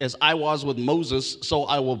life. As I was with Moses, so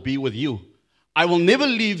I will be with you. I will never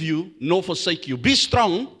leave you nor forsake you. Be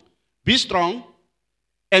strong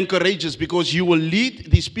and courageous, because you will lead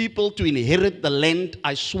these people to inherit the land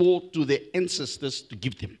I swore to their ancestors to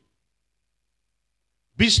give them.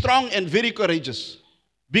 Be strong and very courageous.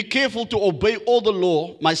 Be careful to obey all the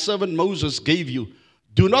law my servant Moses gave you.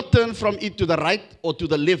 Do not turn from it to the right or to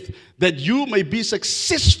the left, that you may be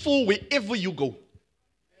successful wherever you go.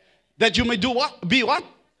 That you may do what? Be what?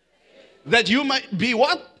 That you may be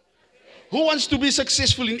what? Who wants to be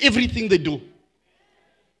successful in everything they do?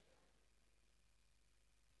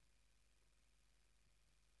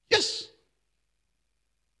 Yes.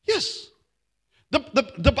 Yes.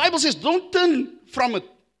 The Bible says don't turn from it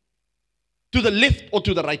to the left or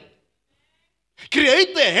to the right.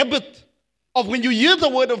 Create the habit of when you hear the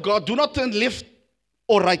word of God, do not turn left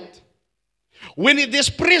or right. When there's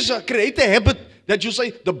pressure, create a habit that you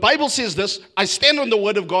say, the Bible says this, I stand on the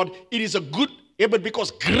word of God. It is a good habit,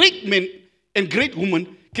 because great men and great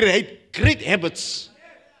women create great habits.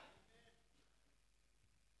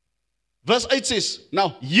 Verse 8 says,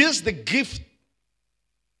 now here's the gift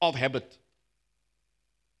of habit.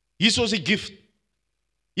 This was a gift.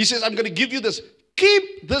 He says, I'm going to give you this.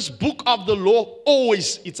 Keep this book of the law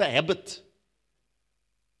always. It's a habit.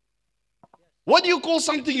 What do you call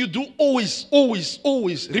something you do always,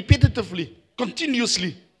 repetitively,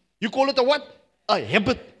 continuously? You call it a what? A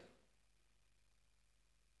habit.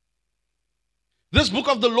 This book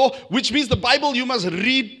of the law, which means the Bible you must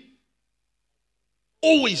read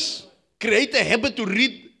always. Create a habit to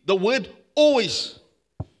read the word always.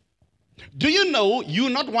 Do you know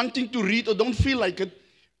you're not wanting to read or don't feel like it?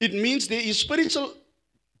 It means there is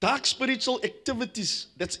dark spiritual activities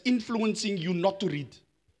that's influencing you not to read.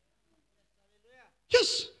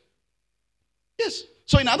 Yes. Yes.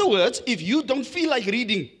 So in other words, if you don't feel like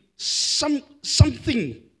reading,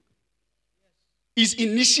 something is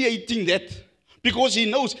initiating that. Because he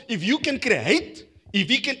knows if you can create, if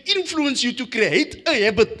he can influence you to create a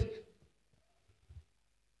habit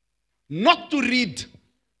not to read,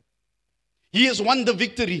 he has won the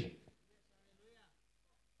victory.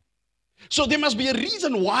 So there must be a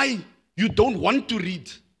reason why you don't want to read.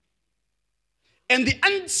 And the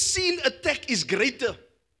unseen attack is greater.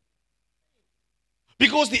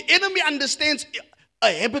 Because the enemy understands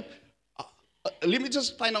a habit. Let me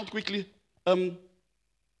just find out quickly.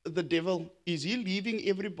 The devil, is he leaving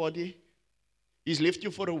everybody? He's left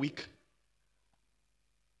you for a week.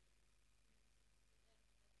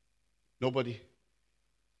 Nobody.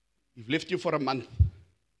 He's left you for a month.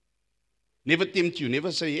 Never tempt you.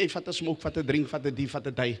 Never say, hey, vat 'n smoke, vat 'n drink, vat 'n die, vat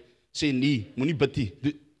 'n die. Say, nee, moenie bid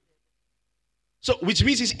nie. So, which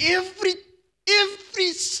means is every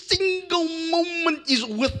single moment is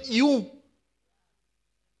with you.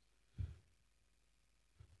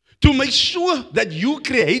 To make sure that you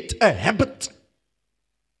create a habit.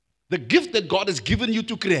 The gift that God has given you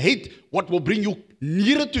to create what will bring you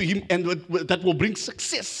nearer to Him and that will bring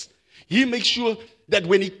success. He makes sure that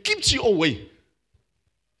when He keeps you away,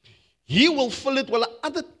 He will fill it with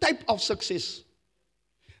another type of success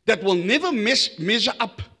that will never measure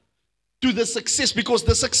up to the success, because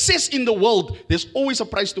the success in the world, there's always a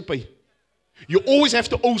price to pay. You always have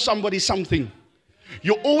to owe somebody something.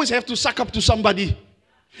 You always have to suck up to somebody.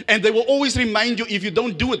 And they will always remind you, if you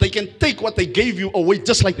don't do it, they can take what they gave you away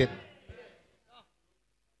just like that.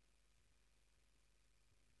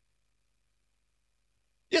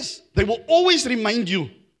 Yes, they will always remind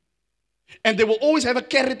you. And they will always have a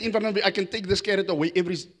carrot in front of you. I can take this carrot away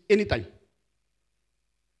anytime.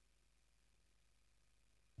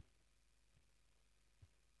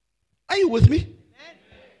 Are you with me?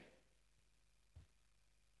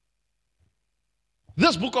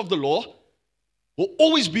 This book of the law will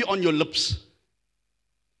always be on your lips.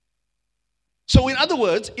 So in other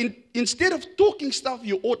words, instead of talking stuff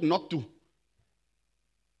you ought not to,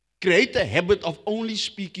 create a habit of only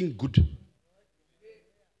speaking good.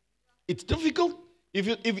 It's difficult. If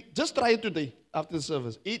you just try it today after the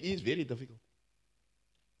service. It is very difficult.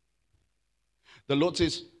 The Lord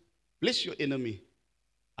says, bless your enemy.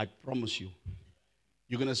 I promise you.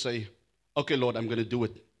 You're going to say, okay, Lord, I'm going to do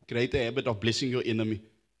it. Create a habit of blessing your enemy.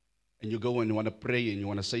 And you go and you want to pray and you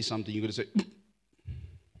want to say something. You're going to say,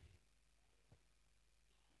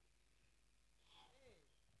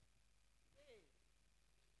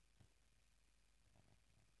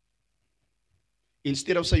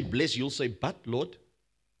 instead of say bless, you'll say but, Lord.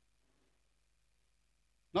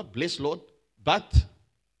 Not bless, Lord, but.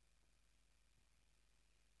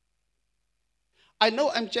 I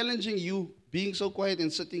know I'm challenging you being so quiet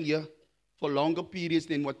and sitting here for longer periods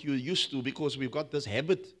than what you're used to because we've got this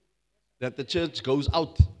habit that the church goes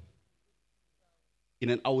out in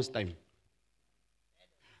an hour's time.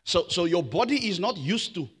 So your body is not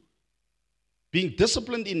used to being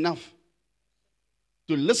disciplined enough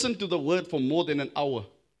to listen to the word for more than an hour.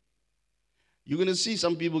 You're going to see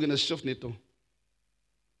some people going to shift neto.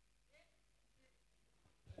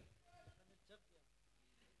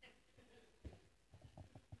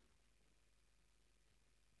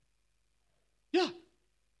 Yeah,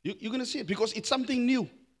 you're going to see it because it's something new.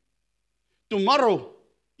 Tomorrow,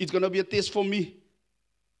 it's going to be a test for me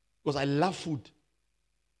because I love food.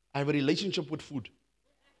 I have a relationship with food.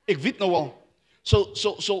 Ik weet nou al.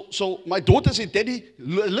 So my daughter said, Daddy,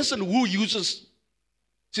 listen, who uses?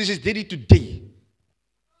 She says, Daddy, today,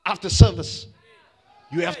 after service,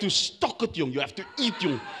 you have to stock it, young. You have to eat,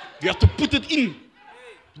 young. You have to put it in.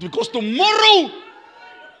 Because tomorrow,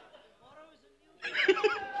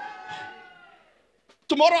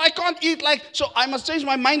 tomorrow I can't eat like, so I must change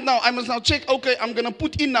my mind now. I must now check, okay, I'm going to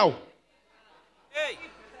put in now. Hey.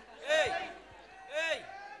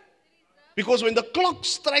 Because when the clock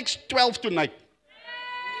strikes 12 tonight,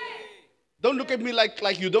 don't look at me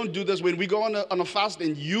like you don't do this. When we go on a fast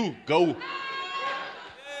and you go,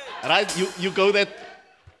 right? You go that,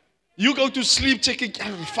 you go to sleep checking,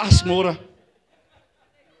 fast more.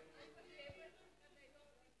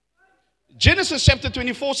 Genesis chapter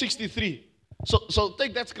 24:63. So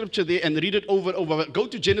take that scripture there and read it over and over. Go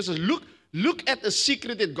to Genesis. Look at the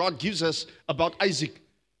secret that God gives us about Isaac.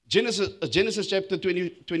 Genesis chapter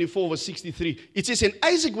 24 verse 63. It says, and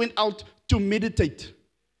Isaac went out to meditate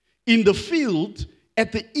in the field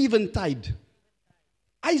at the eventide.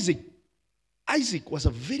 Isaac was a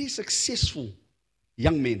very successful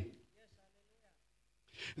young man.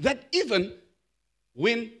 That even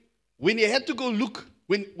when he had to go look,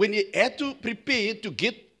 when he had to prepare to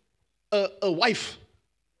get a wife,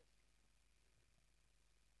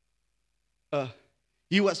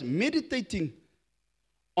 he was meditating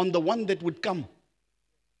on the one that would come.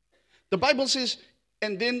 The Bible says,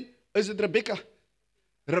 and then is it Rebecca?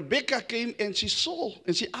 Rebecca came and she saw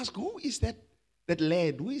and she asked, who is that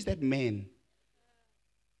lad? Who is that man?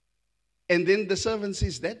 And then the servant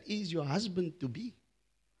says, that is your husband to be.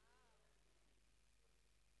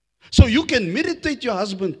 So you can meditate your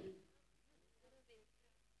husband.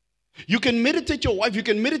 You can meditate your wife, you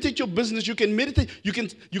can meditate your business, you can meditate, you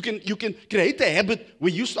can create a habit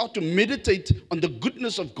where you start to meditate on the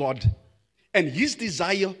goodness of God and His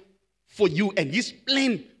desire for you and His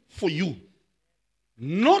plan for you.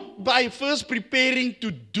 Not by first preparing to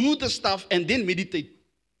do the stuff and then meditate.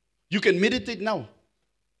 You can meditate now.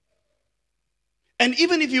 And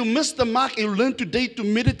even if you miss the mark, you learn today to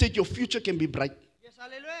meditate, your future can be bright. Yes,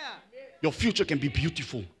 hallelujah. Your future can be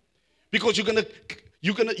beautiful. Because you're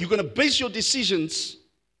gonna base your decisions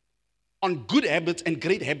on good habits and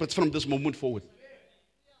great habits from this moment forward.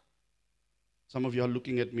 Some of you are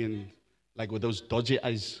looking at me and like with those dodgy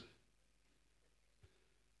eyes.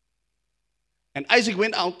 And Isaac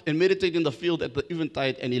went out and meditated in the field at the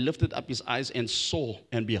eventide, and he lifted up his eyes and saw,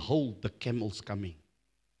 and behold, the camels coming.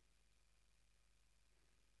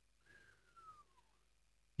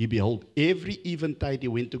 He behold, every eventide he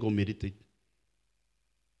went to go meditate.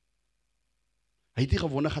 Hy het nie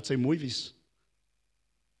gewonder gaan sy mooi wees.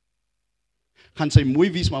 Gaan sy mooi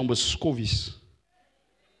wees, maar beskof wees.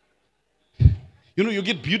 You know, you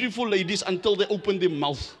get beautiful ladies until they open their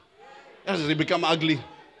mouth. As they become ugly.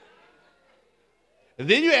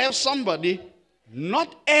 Then you have somebody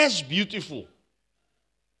not as beautiful.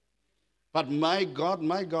 But my God,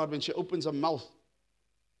 when she opens her mouth,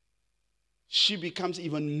 she becomes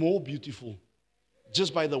even more beautiful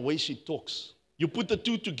just by the way she talks. You put the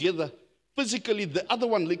two together, physically the other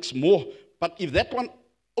one looks more. But if that one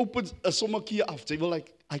opens a somakia after, they will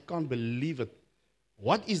like, I can't believe it.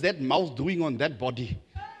 What is that mouth doing on that body?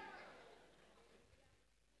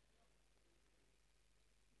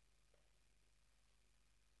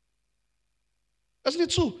 Is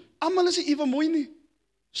dit so? Almal is even mooi nie.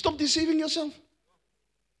 Stop deceiving yourself.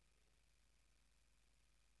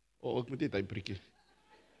 Oh, ek moet net hy prikkie.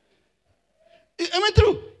 Am I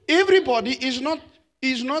true? Everybody is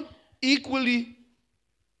not equally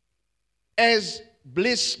as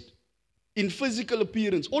blessed in physical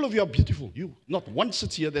appearance. All of you are beautiful. You, not one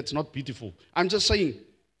sits here that's not beautiful. I'm just saying.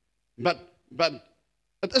 But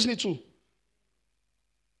it is not so.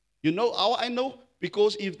 You know how I know?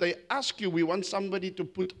 Because if they ask you, we want somebody to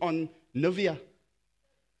put on Nivea.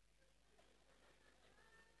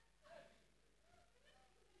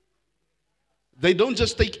 They don't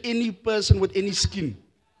just take any person with any skin.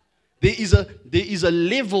 There is a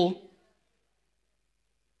level.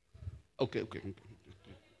 Okay.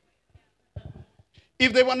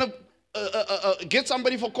 If they want to get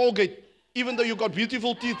somebody for Colgate, even though you got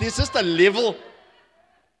beautiful teeth, there's just a level.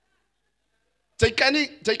 Sy kan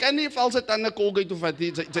nie valse tande Colgate toe vat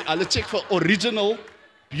nie. Hulle check vir original,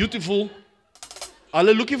 beautiful.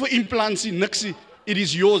 Hulle looking for implants, niks nie. It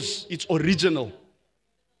is yours. It's original.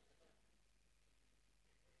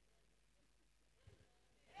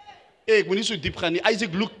 Ek moet nie so diep gaan nie.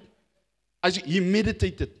 Isaac looked. He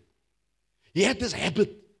meditated. He had this habit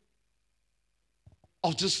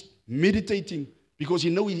of just meditating because he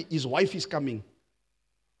knew his wife is coming.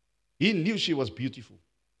 He knew she was beautiful.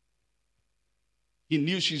 He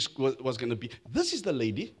knew she was going to be. This is the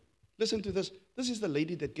lady. Listen to this. This is the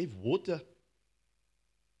lady that gave water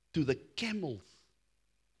to the camels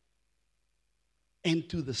and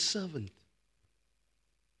to the servant.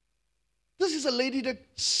 This is a lady that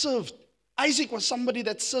served. Isaac was somebody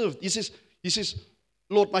that served. He says,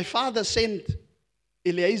 Lord, my father sent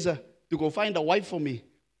Eliezer to go find a wife for me.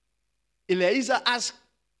 Eliezer asked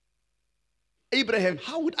Abraham,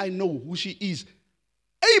 how would I know who she is?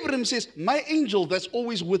 Abraham says, my angel that's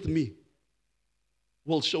always with me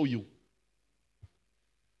will show you.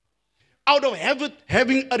 Out of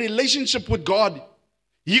having a relationship with God,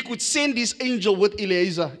 he could send his angel with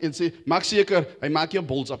Eliezer and say, maak seker, hy maak jou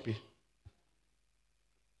bols op hier.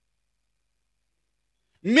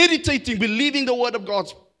 Meditating, believing the word of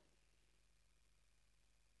God.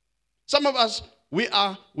 Some of us, we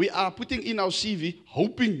are putting in our CV,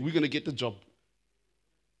 hoping we're going to get the job.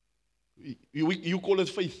 You call it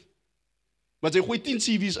faith. Maar jy gooi 10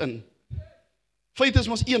 CV's in. Faith is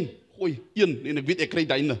mos 1. Gooi 1 en ek weet ek kry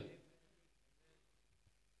daai.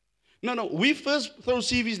 No, we first throw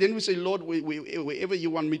CVs, then we say, Lord, wherever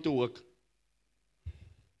you want me to work.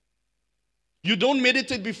 You don't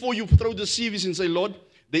meditate before you throw the CVs and say, Lord,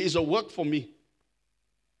 there is a work for me.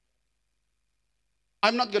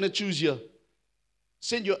 I'm not going to choose here.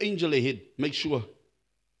 Send your angel ahead. Make sure.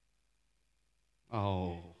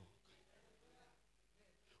 Oh.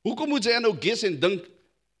 Hoekom moet jy nou guess en dink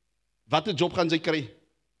wat 'n job gaan sy kry?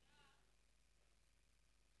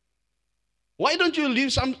 Why don't you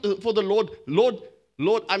leave some for the Lord?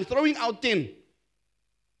 Lord, I'm throwing out 10.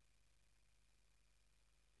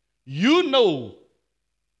 You know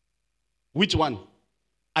which one.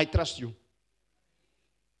 I trust you.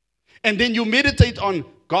 And then you meditate on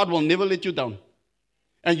God will never let you down.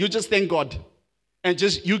 And you just thank God. And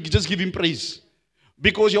you just give him praise.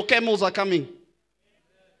 Because your camels are coming.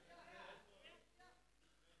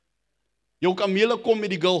 Jou kamele kom met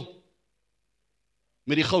die girl.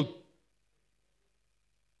 Met die goud.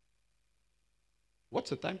 What's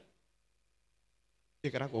the time?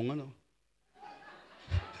 Ek raak honger nou.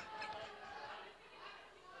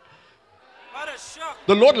 What a shock.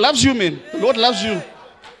 The Lord loves you, man. The Lord loves you.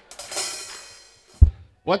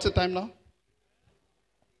 What's the time now?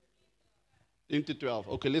 10 to 12.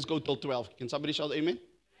 Okay, let's go till 12. Can somebody shout amen?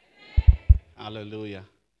 Hallelujah.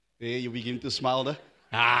 Hey, you begin to smile there.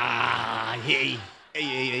 Hey.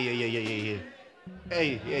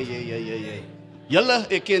 Julle,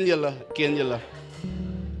 ek ken julle.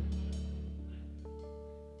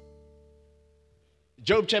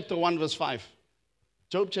 Job chapter 1 verse 5.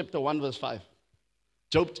 Job chapter 1 verse 5.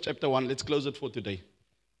 Job chapter 1, let's close it for today.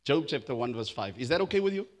 Job chapter 1 verse 5. Is that okay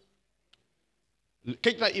with you?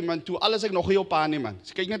 Kyk na iemand toe, alles ek nog nie op pa nie man.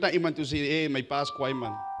 Kyk net na iemand toe sê, hey, my pa is kwaai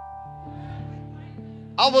man.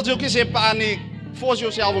 Al wil jy ook nie sê pa nie, force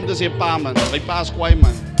yourself om te sê pa man, my pa is kwaai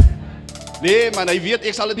man. Nee man, hy weet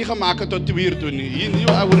ek sal dit nie gemaak het tot 2 uur toe nie.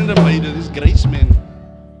 I wouldn't have made it. It's grace man.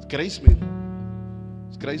 It's grace man.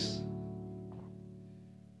 It's grace.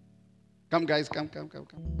 Come guys, come.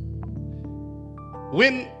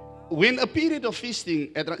 When a period of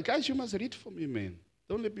feasting, guys, you must read for me, man.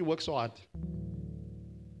 Don't let me work so hard.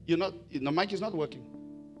 The mic is not working.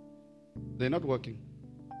 They're not working.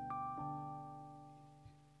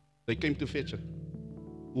 They came to fetch her.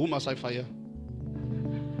 Who must I fire?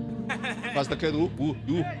 Pastor Kid, who?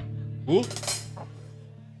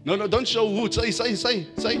 No, don't show who.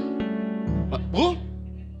 Say. Who?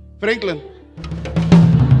 Franklin.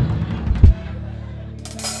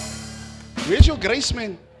 Where's your grace,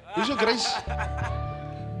 man? Where's your grace?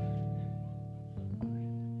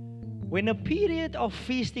 When a period of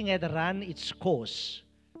feasting had run its course,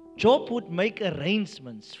 Job would make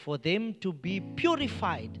arrangements for them to be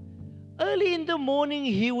purified. Early in the morning,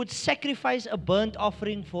 he would sacrifice a burnt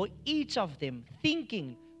offering for each of them,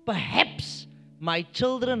 thinking, perhaps my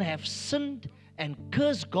children have sinned and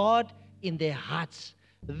cursed God in their hearts.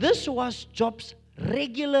 This was Job's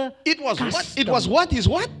regular custom. It was what? His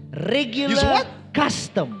what? Regular His what?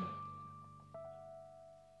 custom.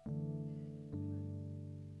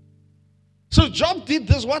 So Job did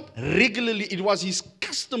this what? Regularly. It was his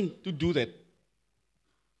custom to do that.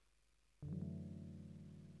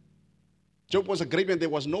 Job was a great man. There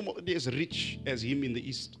was nobody as rich as him in the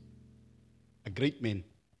East. A great man.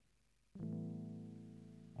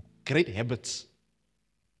 Great habits.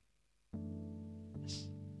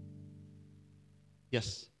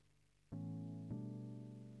 Yes.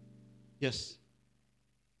 Yes.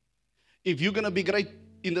 If you're going to be great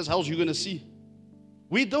in this house, you're going to see.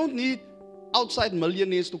 We don't need outside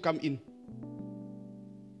millionaires to come in.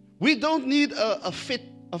 We don't need a fit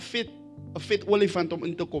elephant om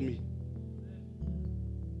in te kom.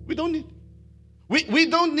 We don't need. We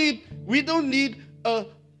don't need a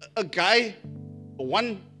guy,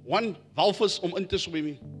 one walvis om in te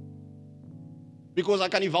swem. Because I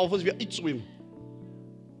kan die walvis weer uitswem.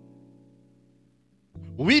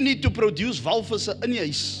 We need to produce walvisse in die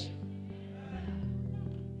huis.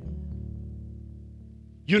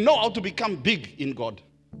 You know how to become big in God.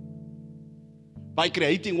 By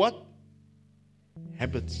creating what?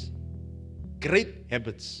 Habits. Great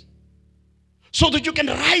habits. So that you can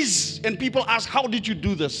rise and people ask, how did you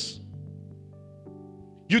do this?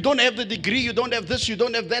 You don't have the degree, you don't have this, you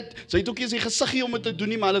don't have that. Sy het ook nie sy gesiggie om dit te doen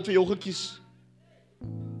nie, maar hulle het vir jou gekies.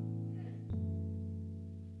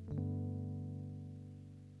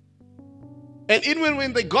 And even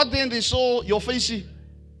when they got there and they saw your face,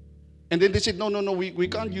 and then they said, no, we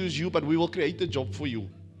can't use you, but we will create a job for you.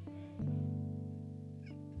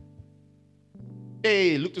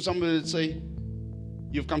 Hey, look to somebody and say,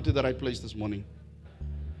 you've come to the right place this morning.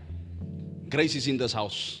 Grace is in this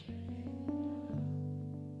house.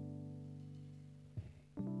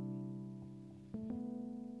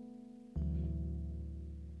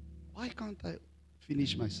 Why can't I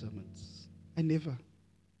finish my sermons? I never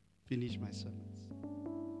finish my sermons.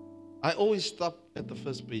 I always stop at the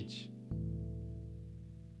first page.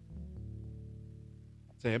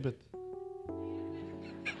 It's a habit.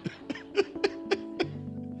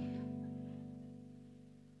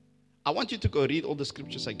 I want you to go read all the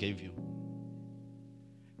scriptures I gave you.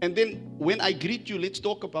 And then when I greet you, let's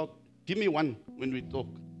talk about, give me one when we talk.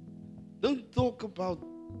 Don't talk about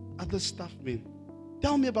other stuff, man.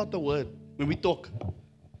 Tell me about the word when we talk.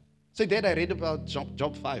 Say, Dad, I read about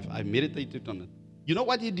Job 5. I meditated on it. You know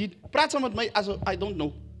what he did? Praat saam met my as I don't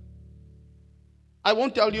know. I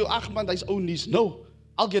won't tell you, man, that's own knees. No.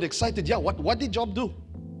 I'll get excited. Yeah, what did Job do?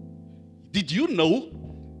 Did you know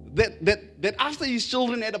that after his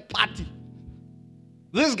children had a party,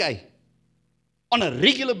 this guy, on a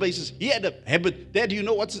regular basis, he had a habit. Dad, do you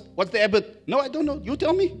know what's the habit? No, I don't know. You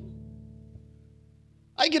tell me.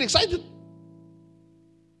 I get excited.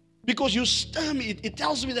 Because you stir me. It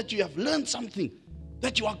tells me that you have learned something,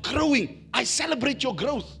 that you are growing. I celebrate your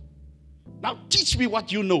growth. Now teach me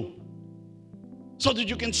what you know, so that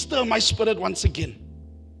you can stir my spirit once again.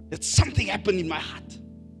 That something happened in my heart.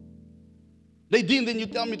 Nadine, then you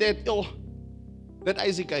tell me that, that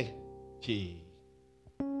Isaac guy, he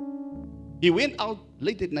went out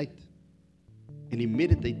late at night and he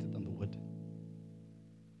meditated on the word.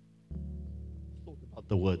 Thought about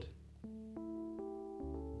the word.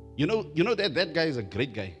 You know that guy is a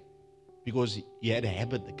great guy because he had a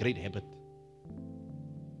habit, a great habit.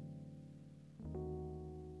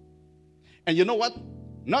 And you know what?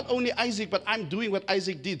 Not only Isaac, but I'm doing what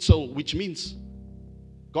Isaac did. So, which means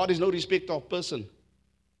God is no respecter of person.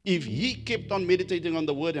 If he kept on meditating on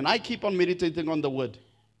the word and I keep on meditating on the word,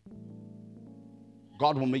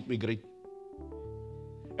 God will make me great.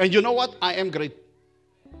 And you know what? I am great.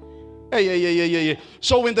 Hey.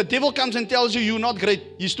 So when the devil comes and tells you you're not great,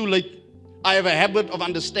 he's too late. I have a habit of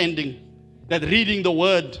understanding that reading the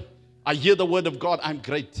word, I hear the word of God, I'm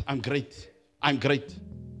great.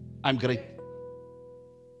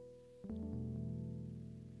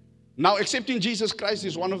 Now, accepting Jesus Christ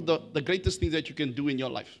is one of the greatest things that you can do in your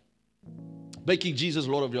life. Making Jesus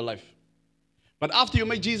Lord of your life. But after you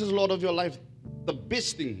make Jesus Lord of your life, the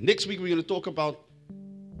best thing, next week we're going to talk about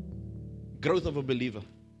growth of a believer.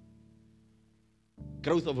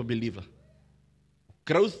 Growth of a believer.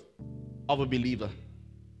 Growth of a believer.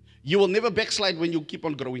 You will never backslide when you keep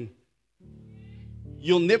on growing.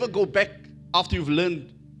 You'll never go back after you've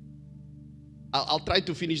learned. I'll try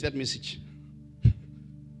to finish that message.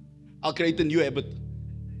 I'll create a new habit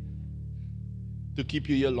to keep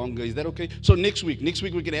you here longer. Is that okay? So next week we're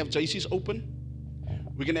going to have JC's open.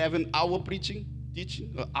 We're going to have an hour teaching.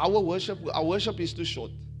 Our worship is too short.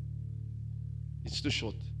 It's too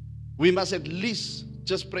short. We must at least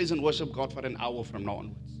just praise and worship God for an hour from now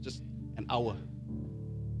onwards. Just an hour.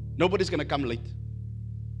 Nobody's going to come late.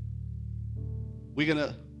 We're going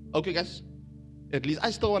to, okay guys, at least I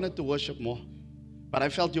still wanted to worship more. But I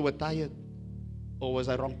felt you were tired. Or was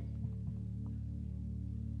I wrong?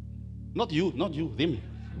 Not you, them.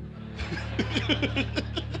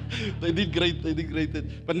 They did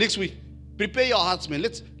great. But next week, prepare your hearts, man.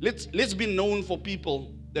 Let's be known for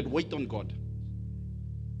people that wait on God.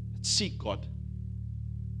 That seek God.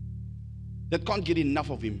 That can't get enough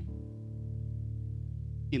of Him.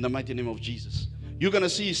 In the mighty name of Jesus. You're going to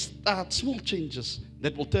see start small changes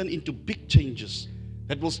that will turn into big changes.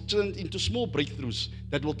 That will turn into small breakthroughs.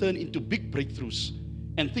 That will turn into big breakthroughs.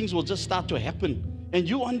 And things will just start to happen. And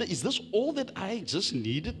you wonder, is this all that I just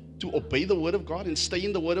needed to obey the word of God and stay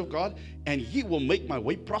in the word of God? And He will make my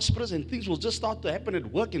way prosperous and things will just start to happen at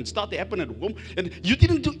work and start to happen at home. And you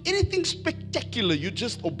didn't do anything spectacular. You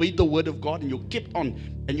just obeyed the word of God and you kept on.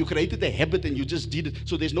 And you created a habit and you just did it.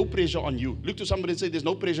 So there's no pressure on you. Look to somebody and say, there's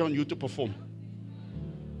no pressure on you to perform.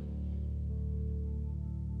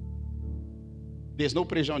 There's no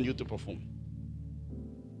pressure on you to perform.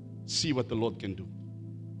 See what the Lord can do.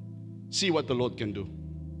 See what the Lord can do.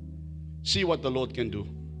 See what the Lord can do.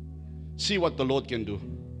 See what the Lord can do.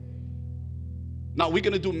 Now we're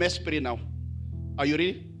going to do mass prayer now. Are you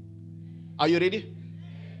ready? Are you ready?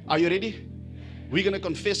 Are you ready? We're going to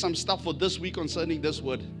confess some stuff for this week concerning this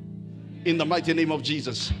word. In the mighty name of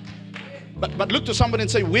Jesus. But look to somebody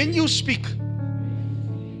and say, when you speak,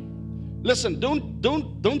 listen,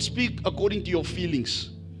 don't speak according to your feelings.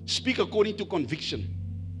 Speak according to conviction.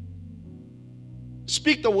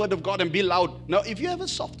 Speak the word of God and be loud. Now, if you have a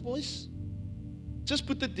soft voice, just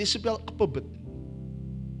put the decibel up a bit.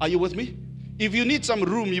 Are you with me? If you need some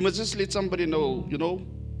room, you must just let somebody know,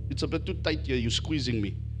 it's a bit too tight here. You're squeezing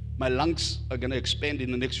me. My lungs are going to expand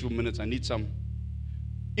in the next few minutes. I need some.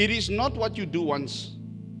 It is not what you do once.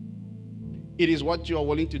 It is what you are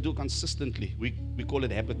willing to do consistently. We call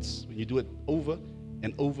it habits. When you do it over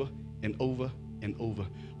and over and over and over.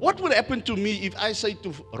 What would happen to me if I say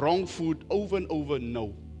to wrong food over and over,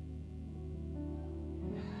 no?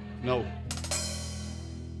 No.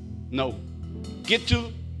 No. Get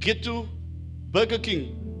to Burger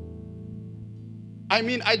King. I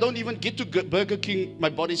mean, I don't even get to Burger King. My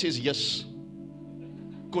body says yes.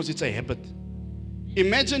 Because it's a habit.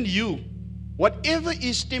 Imagine you, whatever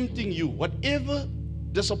is tempting you, whatever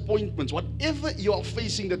disappointments, whatever you are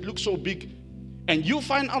facing that looks so big, and you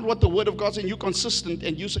find out what the word of God says, and you're consistent,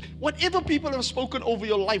 and you say, whatever people have spoken over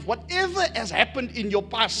your life, whatever has happened in your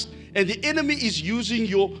past, and the enemy is using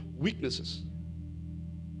your weaknesses.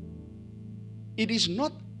 It is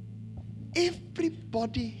not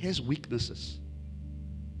everybody has weaknesses.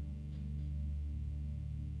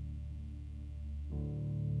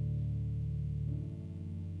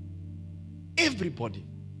 Everybody.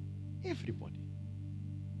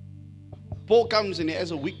 Paul comes and he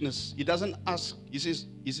has a weakness. He doesn't ask. He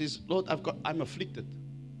says, Lord, I'm afflicted.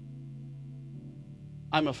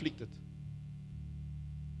 I'm afflicted.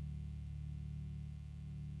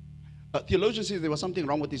 A theologian says there was something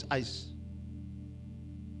wrong with his eyes.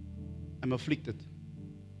 I'm afflicted.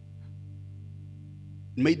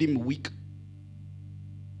 It made him weak.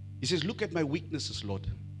 He says, look at my weaknesses, Lord.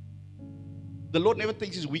 The Lord never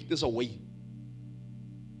takes his weakness away.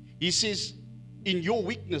 He says, in your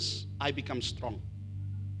weakness, I become strong.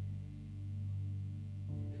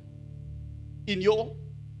 In your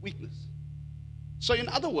weakness. So in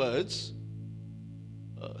other words,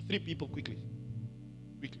 3 people quickly.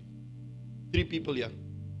 3 people here.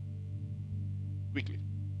 Quickly.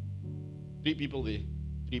 3 people there.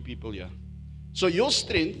 3 people here. So your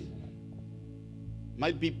strength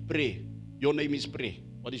might be pray. Your name is pray.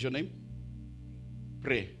 What is your name?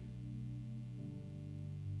 Pray.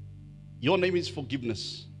 Your name is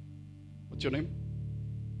forgiveness. What's your name?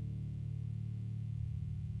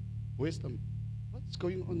 What's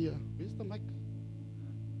going on here? Where's the mic?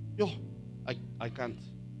 Yo, I can't.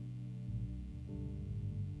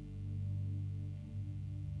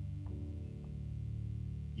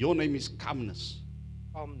 Your name is calmness.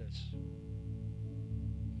 Calmness.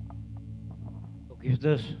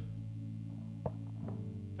 Forgiveness.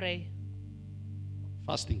 Pray.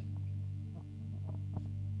 Fasting.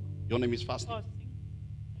 Your name is fasting.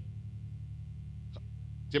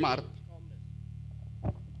 Jemar.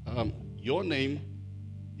 Your name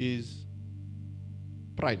is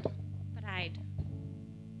pride. Pride.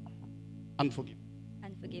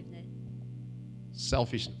 Unforgiveness.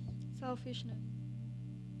 Selfishness.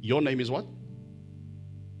 Your name is what?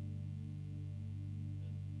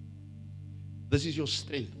 This is your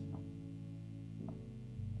strength.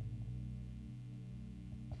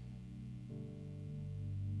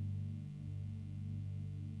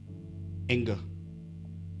 Anger.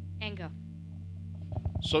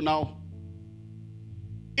 So now,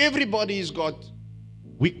 everybody's got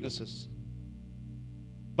weaknesses.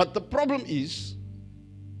 But the problem is,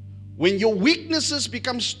 when your weaknesses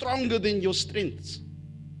become stronger than your strengths,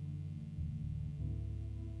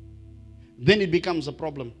 then it becomes a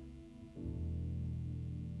problem.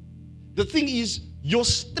 The thing is, your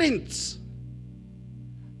strengths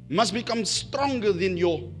must become stronger than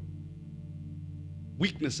your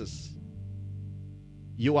weaknesses.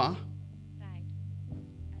 You are? Pride,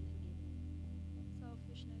 unforgiveness,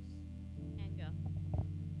 selfishness, anger.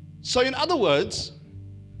 So in other words,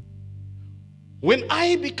 when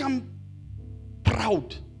I become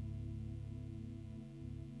proud,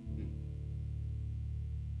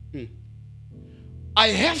 I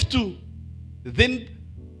have to then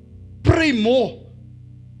pray more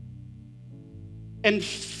and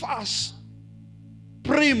fast.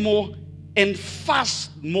 Pray more and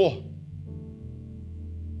fast more.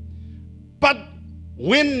 But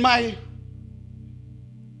when my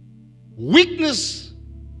weakness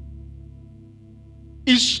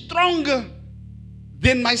is stronger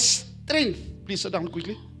than my strength, please sit down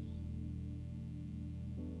quickly,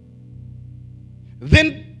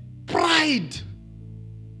 then pride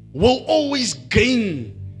will always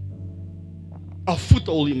gain a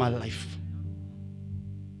foothold in my life.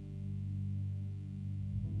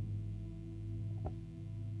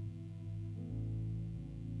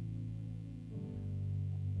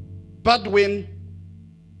 But when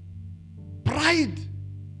pride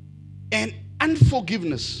and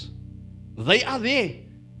unforgiveness, they are there.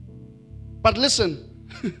 But listen,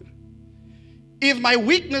 if my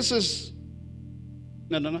weaknesses,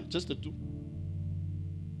 no, just the two,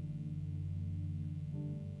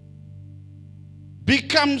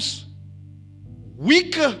 becomes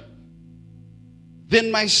weaker than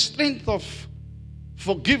my strength of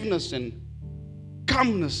forgiveness and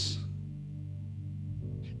calmness,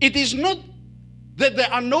 it is not that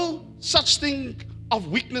there are no such thing of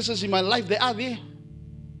weaknesses in my life. They are there.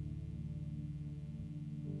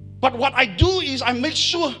 But what I do is I make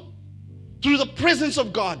sure through the presence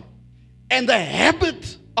of God and the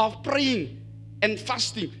habit of praying and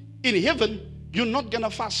fasting. In heaven, you're not going to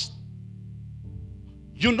fast.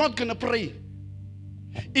 You're not going to pray.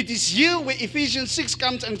 It is here where Ephesians 6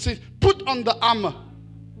 comes and says, put on the armor.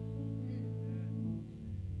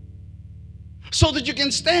 So that you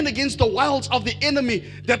can stand against the wiles of the enemy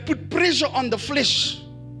that put pressure on the flesh.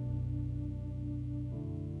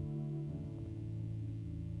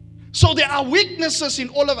 So there are weaknesses in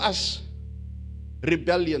all of us.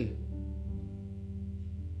 Rebellion,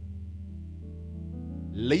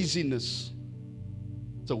 laziness,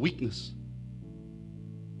 it's a weakness.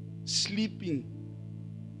 Sleeping,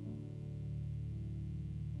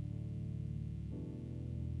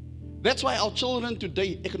 that's why our children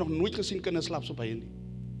today, ek het nog nooit gesien kinders slaap so baie nie.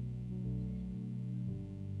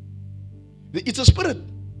 It's a spirit.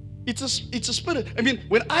 It's a spirit. I mean,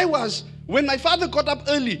 when my father got up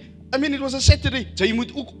early, I mean, it was a Saturday. Jy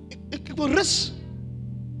moet ook, ek wil rus.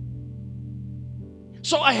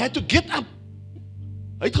 So I had to get up.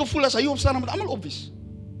 Hy het gevoel as hy opstaan, dan moet almal opwees.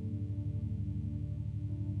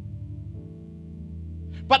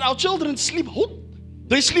 But our children sleep hot.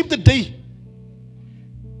 They sleep the day.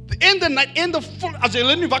 In the night, in the full, as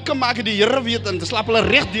hulle nie wakker maak, die Here weet, en dan slaap hulle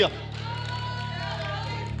reg deur.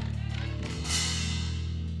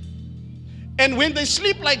 And when they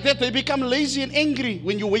sleep like that, they become lazy and angry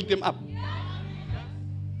when you wake them up.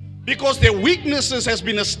 Because their weaknesses has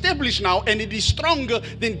been established now, and it is stronger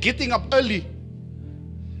than getting up early.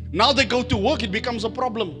 Now they go to work, it becomes a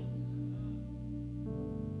problem.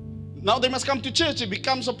 Now they must come to church, it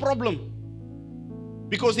becomes a problem.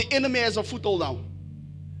 Because the enemy has a foothold now.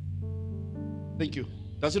 Thank you.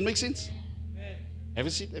 Does it make sense? Have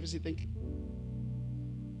a seat, thank you.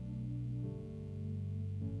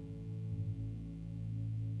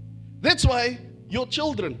 That's why your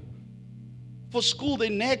children, for school, they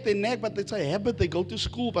nag, but it's a habit. They go to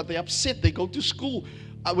school, but they're upset. They go to school.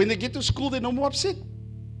 When they get to school, they're no more upset.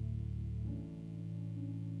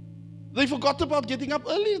 They forgot about getting up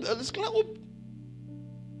early. Let's klaar op.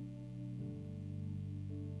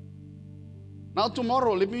 Now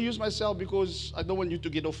tomorrow, let me use myself because I don't want you to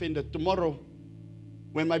get offended. Tomorrow,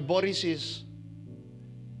 when my body says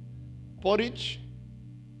porridge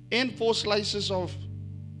and 4 slices of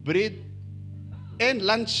bread and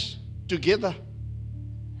lunch together,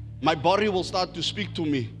 my body will start to speak to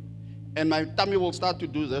me, and my tummy will start to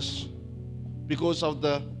do this because of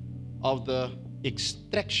the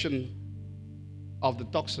extraction of the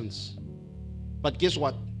toxins. But guess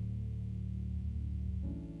what?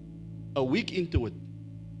 A week into it,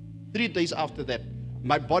 3 days after that,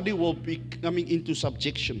 my body will be coming into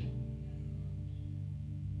subjection.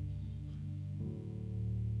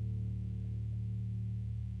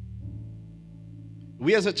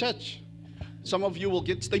 We as a church, some of you will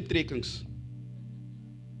get staptrekkings.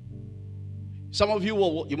 Some of you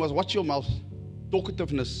must watch your mouth,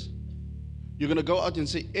 talkativeness. You're going to go out and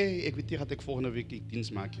say, hey, ek weet nie wat ek volgende week die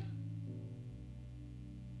diens maak nie.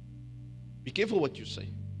 Be careful what you say.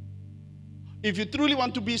 If you truly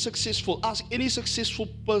want to be successful, ask any successful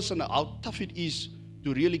person how tough it is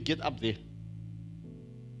to really get up there.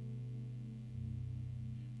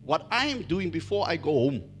 What I am doing before I go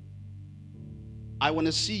home, I want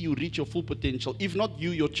to see you reach your full potential. If not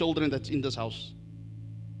you, your children that's in this house.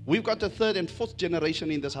 We've got a third and fourth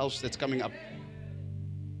generation in this house that's coming up.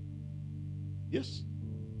 Yes.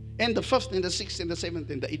 And the fifth and the sixth and the seventh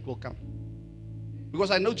and the eighth will come.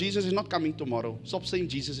 Because I know Jesus is not coming tomorrow. Stop saying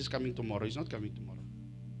Jesus is coming tomorrow. He's not coming tomorrow.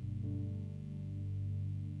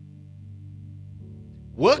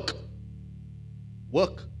 Work.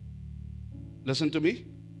 Work. Listen to me.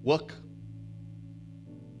 Work.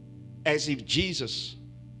 As if Jesus.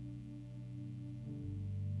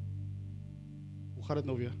 Hoe gaat het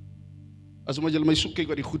nou weer? As omdat julle my soek kyk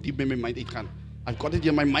wat die goed hier by my mind uitgaan. I've got it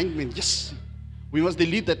in my mind, man. Yes. We must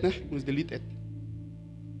delete that, né? We must delete that.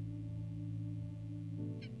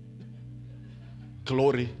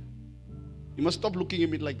 Glory. You must stop looking at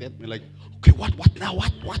me like that. Man. Like, okay, what now?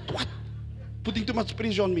 What? Putting too much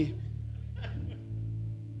pressure on me.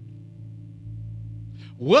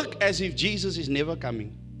 Work as if Jesus is never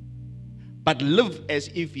coming, but live as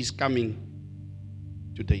if he's coming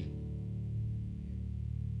today.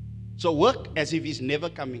 So work as if he's never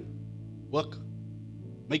coming. Work.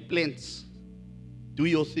 Make plans. Do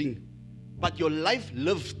your thing. But your life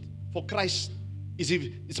lived for Christ is if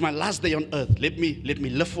it's my last day on earth. Let me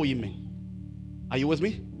live for him, man. Are you with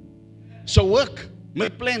me? So work.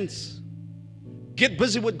 Make plans. Get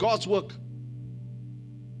busy with God's work.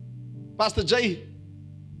 Pastor Jay,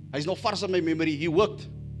 he's not far from my memory. He worked.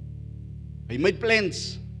 He made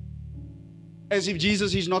plans. As if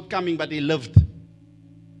Jesus is not coming, but he lived.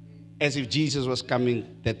 As if Jesus was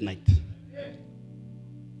coming that night.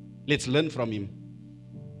 Let's learn from him.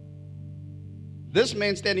 This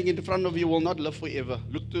man standing in front of you will not live forever.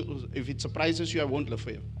 If it surprises you, I won't live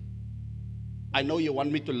forever. I know you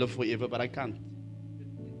want me to live forever, but I can't.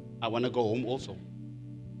 I want to go home also.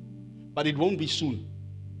 But it won't be soon.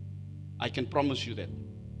 I can promise you that.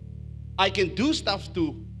 I can do stuff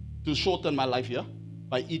to shorten my life here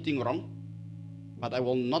by eating wrong, but I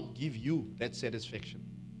will not give you that satisfaction.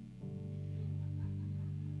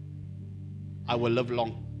 I will live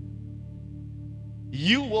long.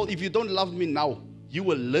 You will, if you don't love me now, you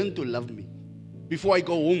will learn to love me. Before I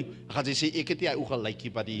go home, I gaan say, ek het nie hy oog like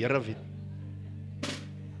you, but die Here weet.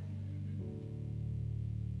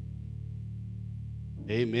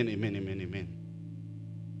 Amen.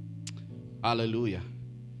 Hallelujah.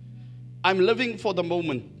 I'm living for the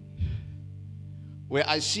moment where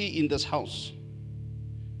I see in this house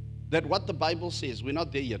that what the Bible says, we're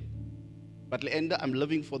not there yet. But Leander, I'm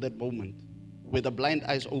living for that moment where the blind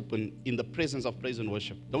eyes open in the presence of praise and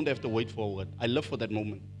worship. Don't have to wait for a word. I live for that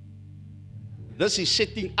moment. This is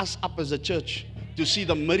setting us up as a church to see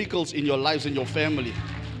the miracles in your lives and your family.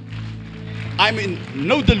 I'm in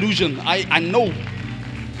no delusion. I know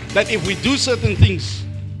that if we do certain things,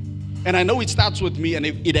 and I know it starts with me, and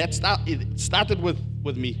it started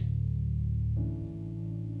with me.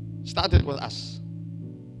 Started with us.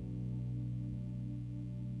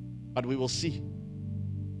 But we will see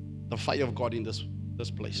the fire of God in this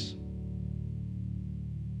place.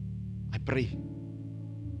 I pray.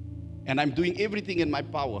 And I'm doing everything in my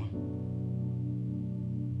power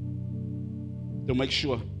to make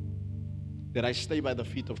sure that I stay by the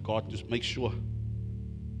feet of God, to make sure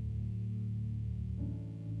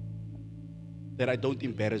that I don't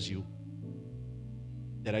embarrass you,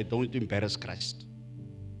 that I don't embarrass Christ.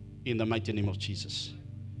 In the mighty name of Jesus.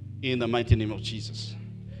 In the mighty name of Jesus.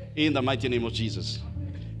 In the mighty name of Jesus.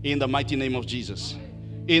 In the mighty name of Jesus.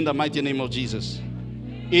 In the mighty name of Jesus.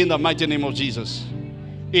 In the mighty name of Jesus.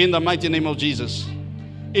 In the mighty name of Jesus.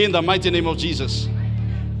 In the mighty name of Jesus.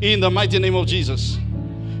 In the mighty name of Jesus.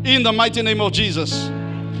 In the mighty name of Jesus.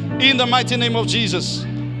 In the mighty name of Jesus.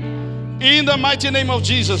 In the mighty name of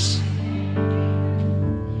Jesus.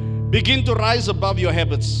 Begin to rise above your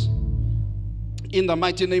habits. In the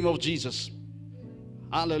mighty name of Jesus.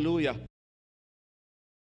 Hallelujah.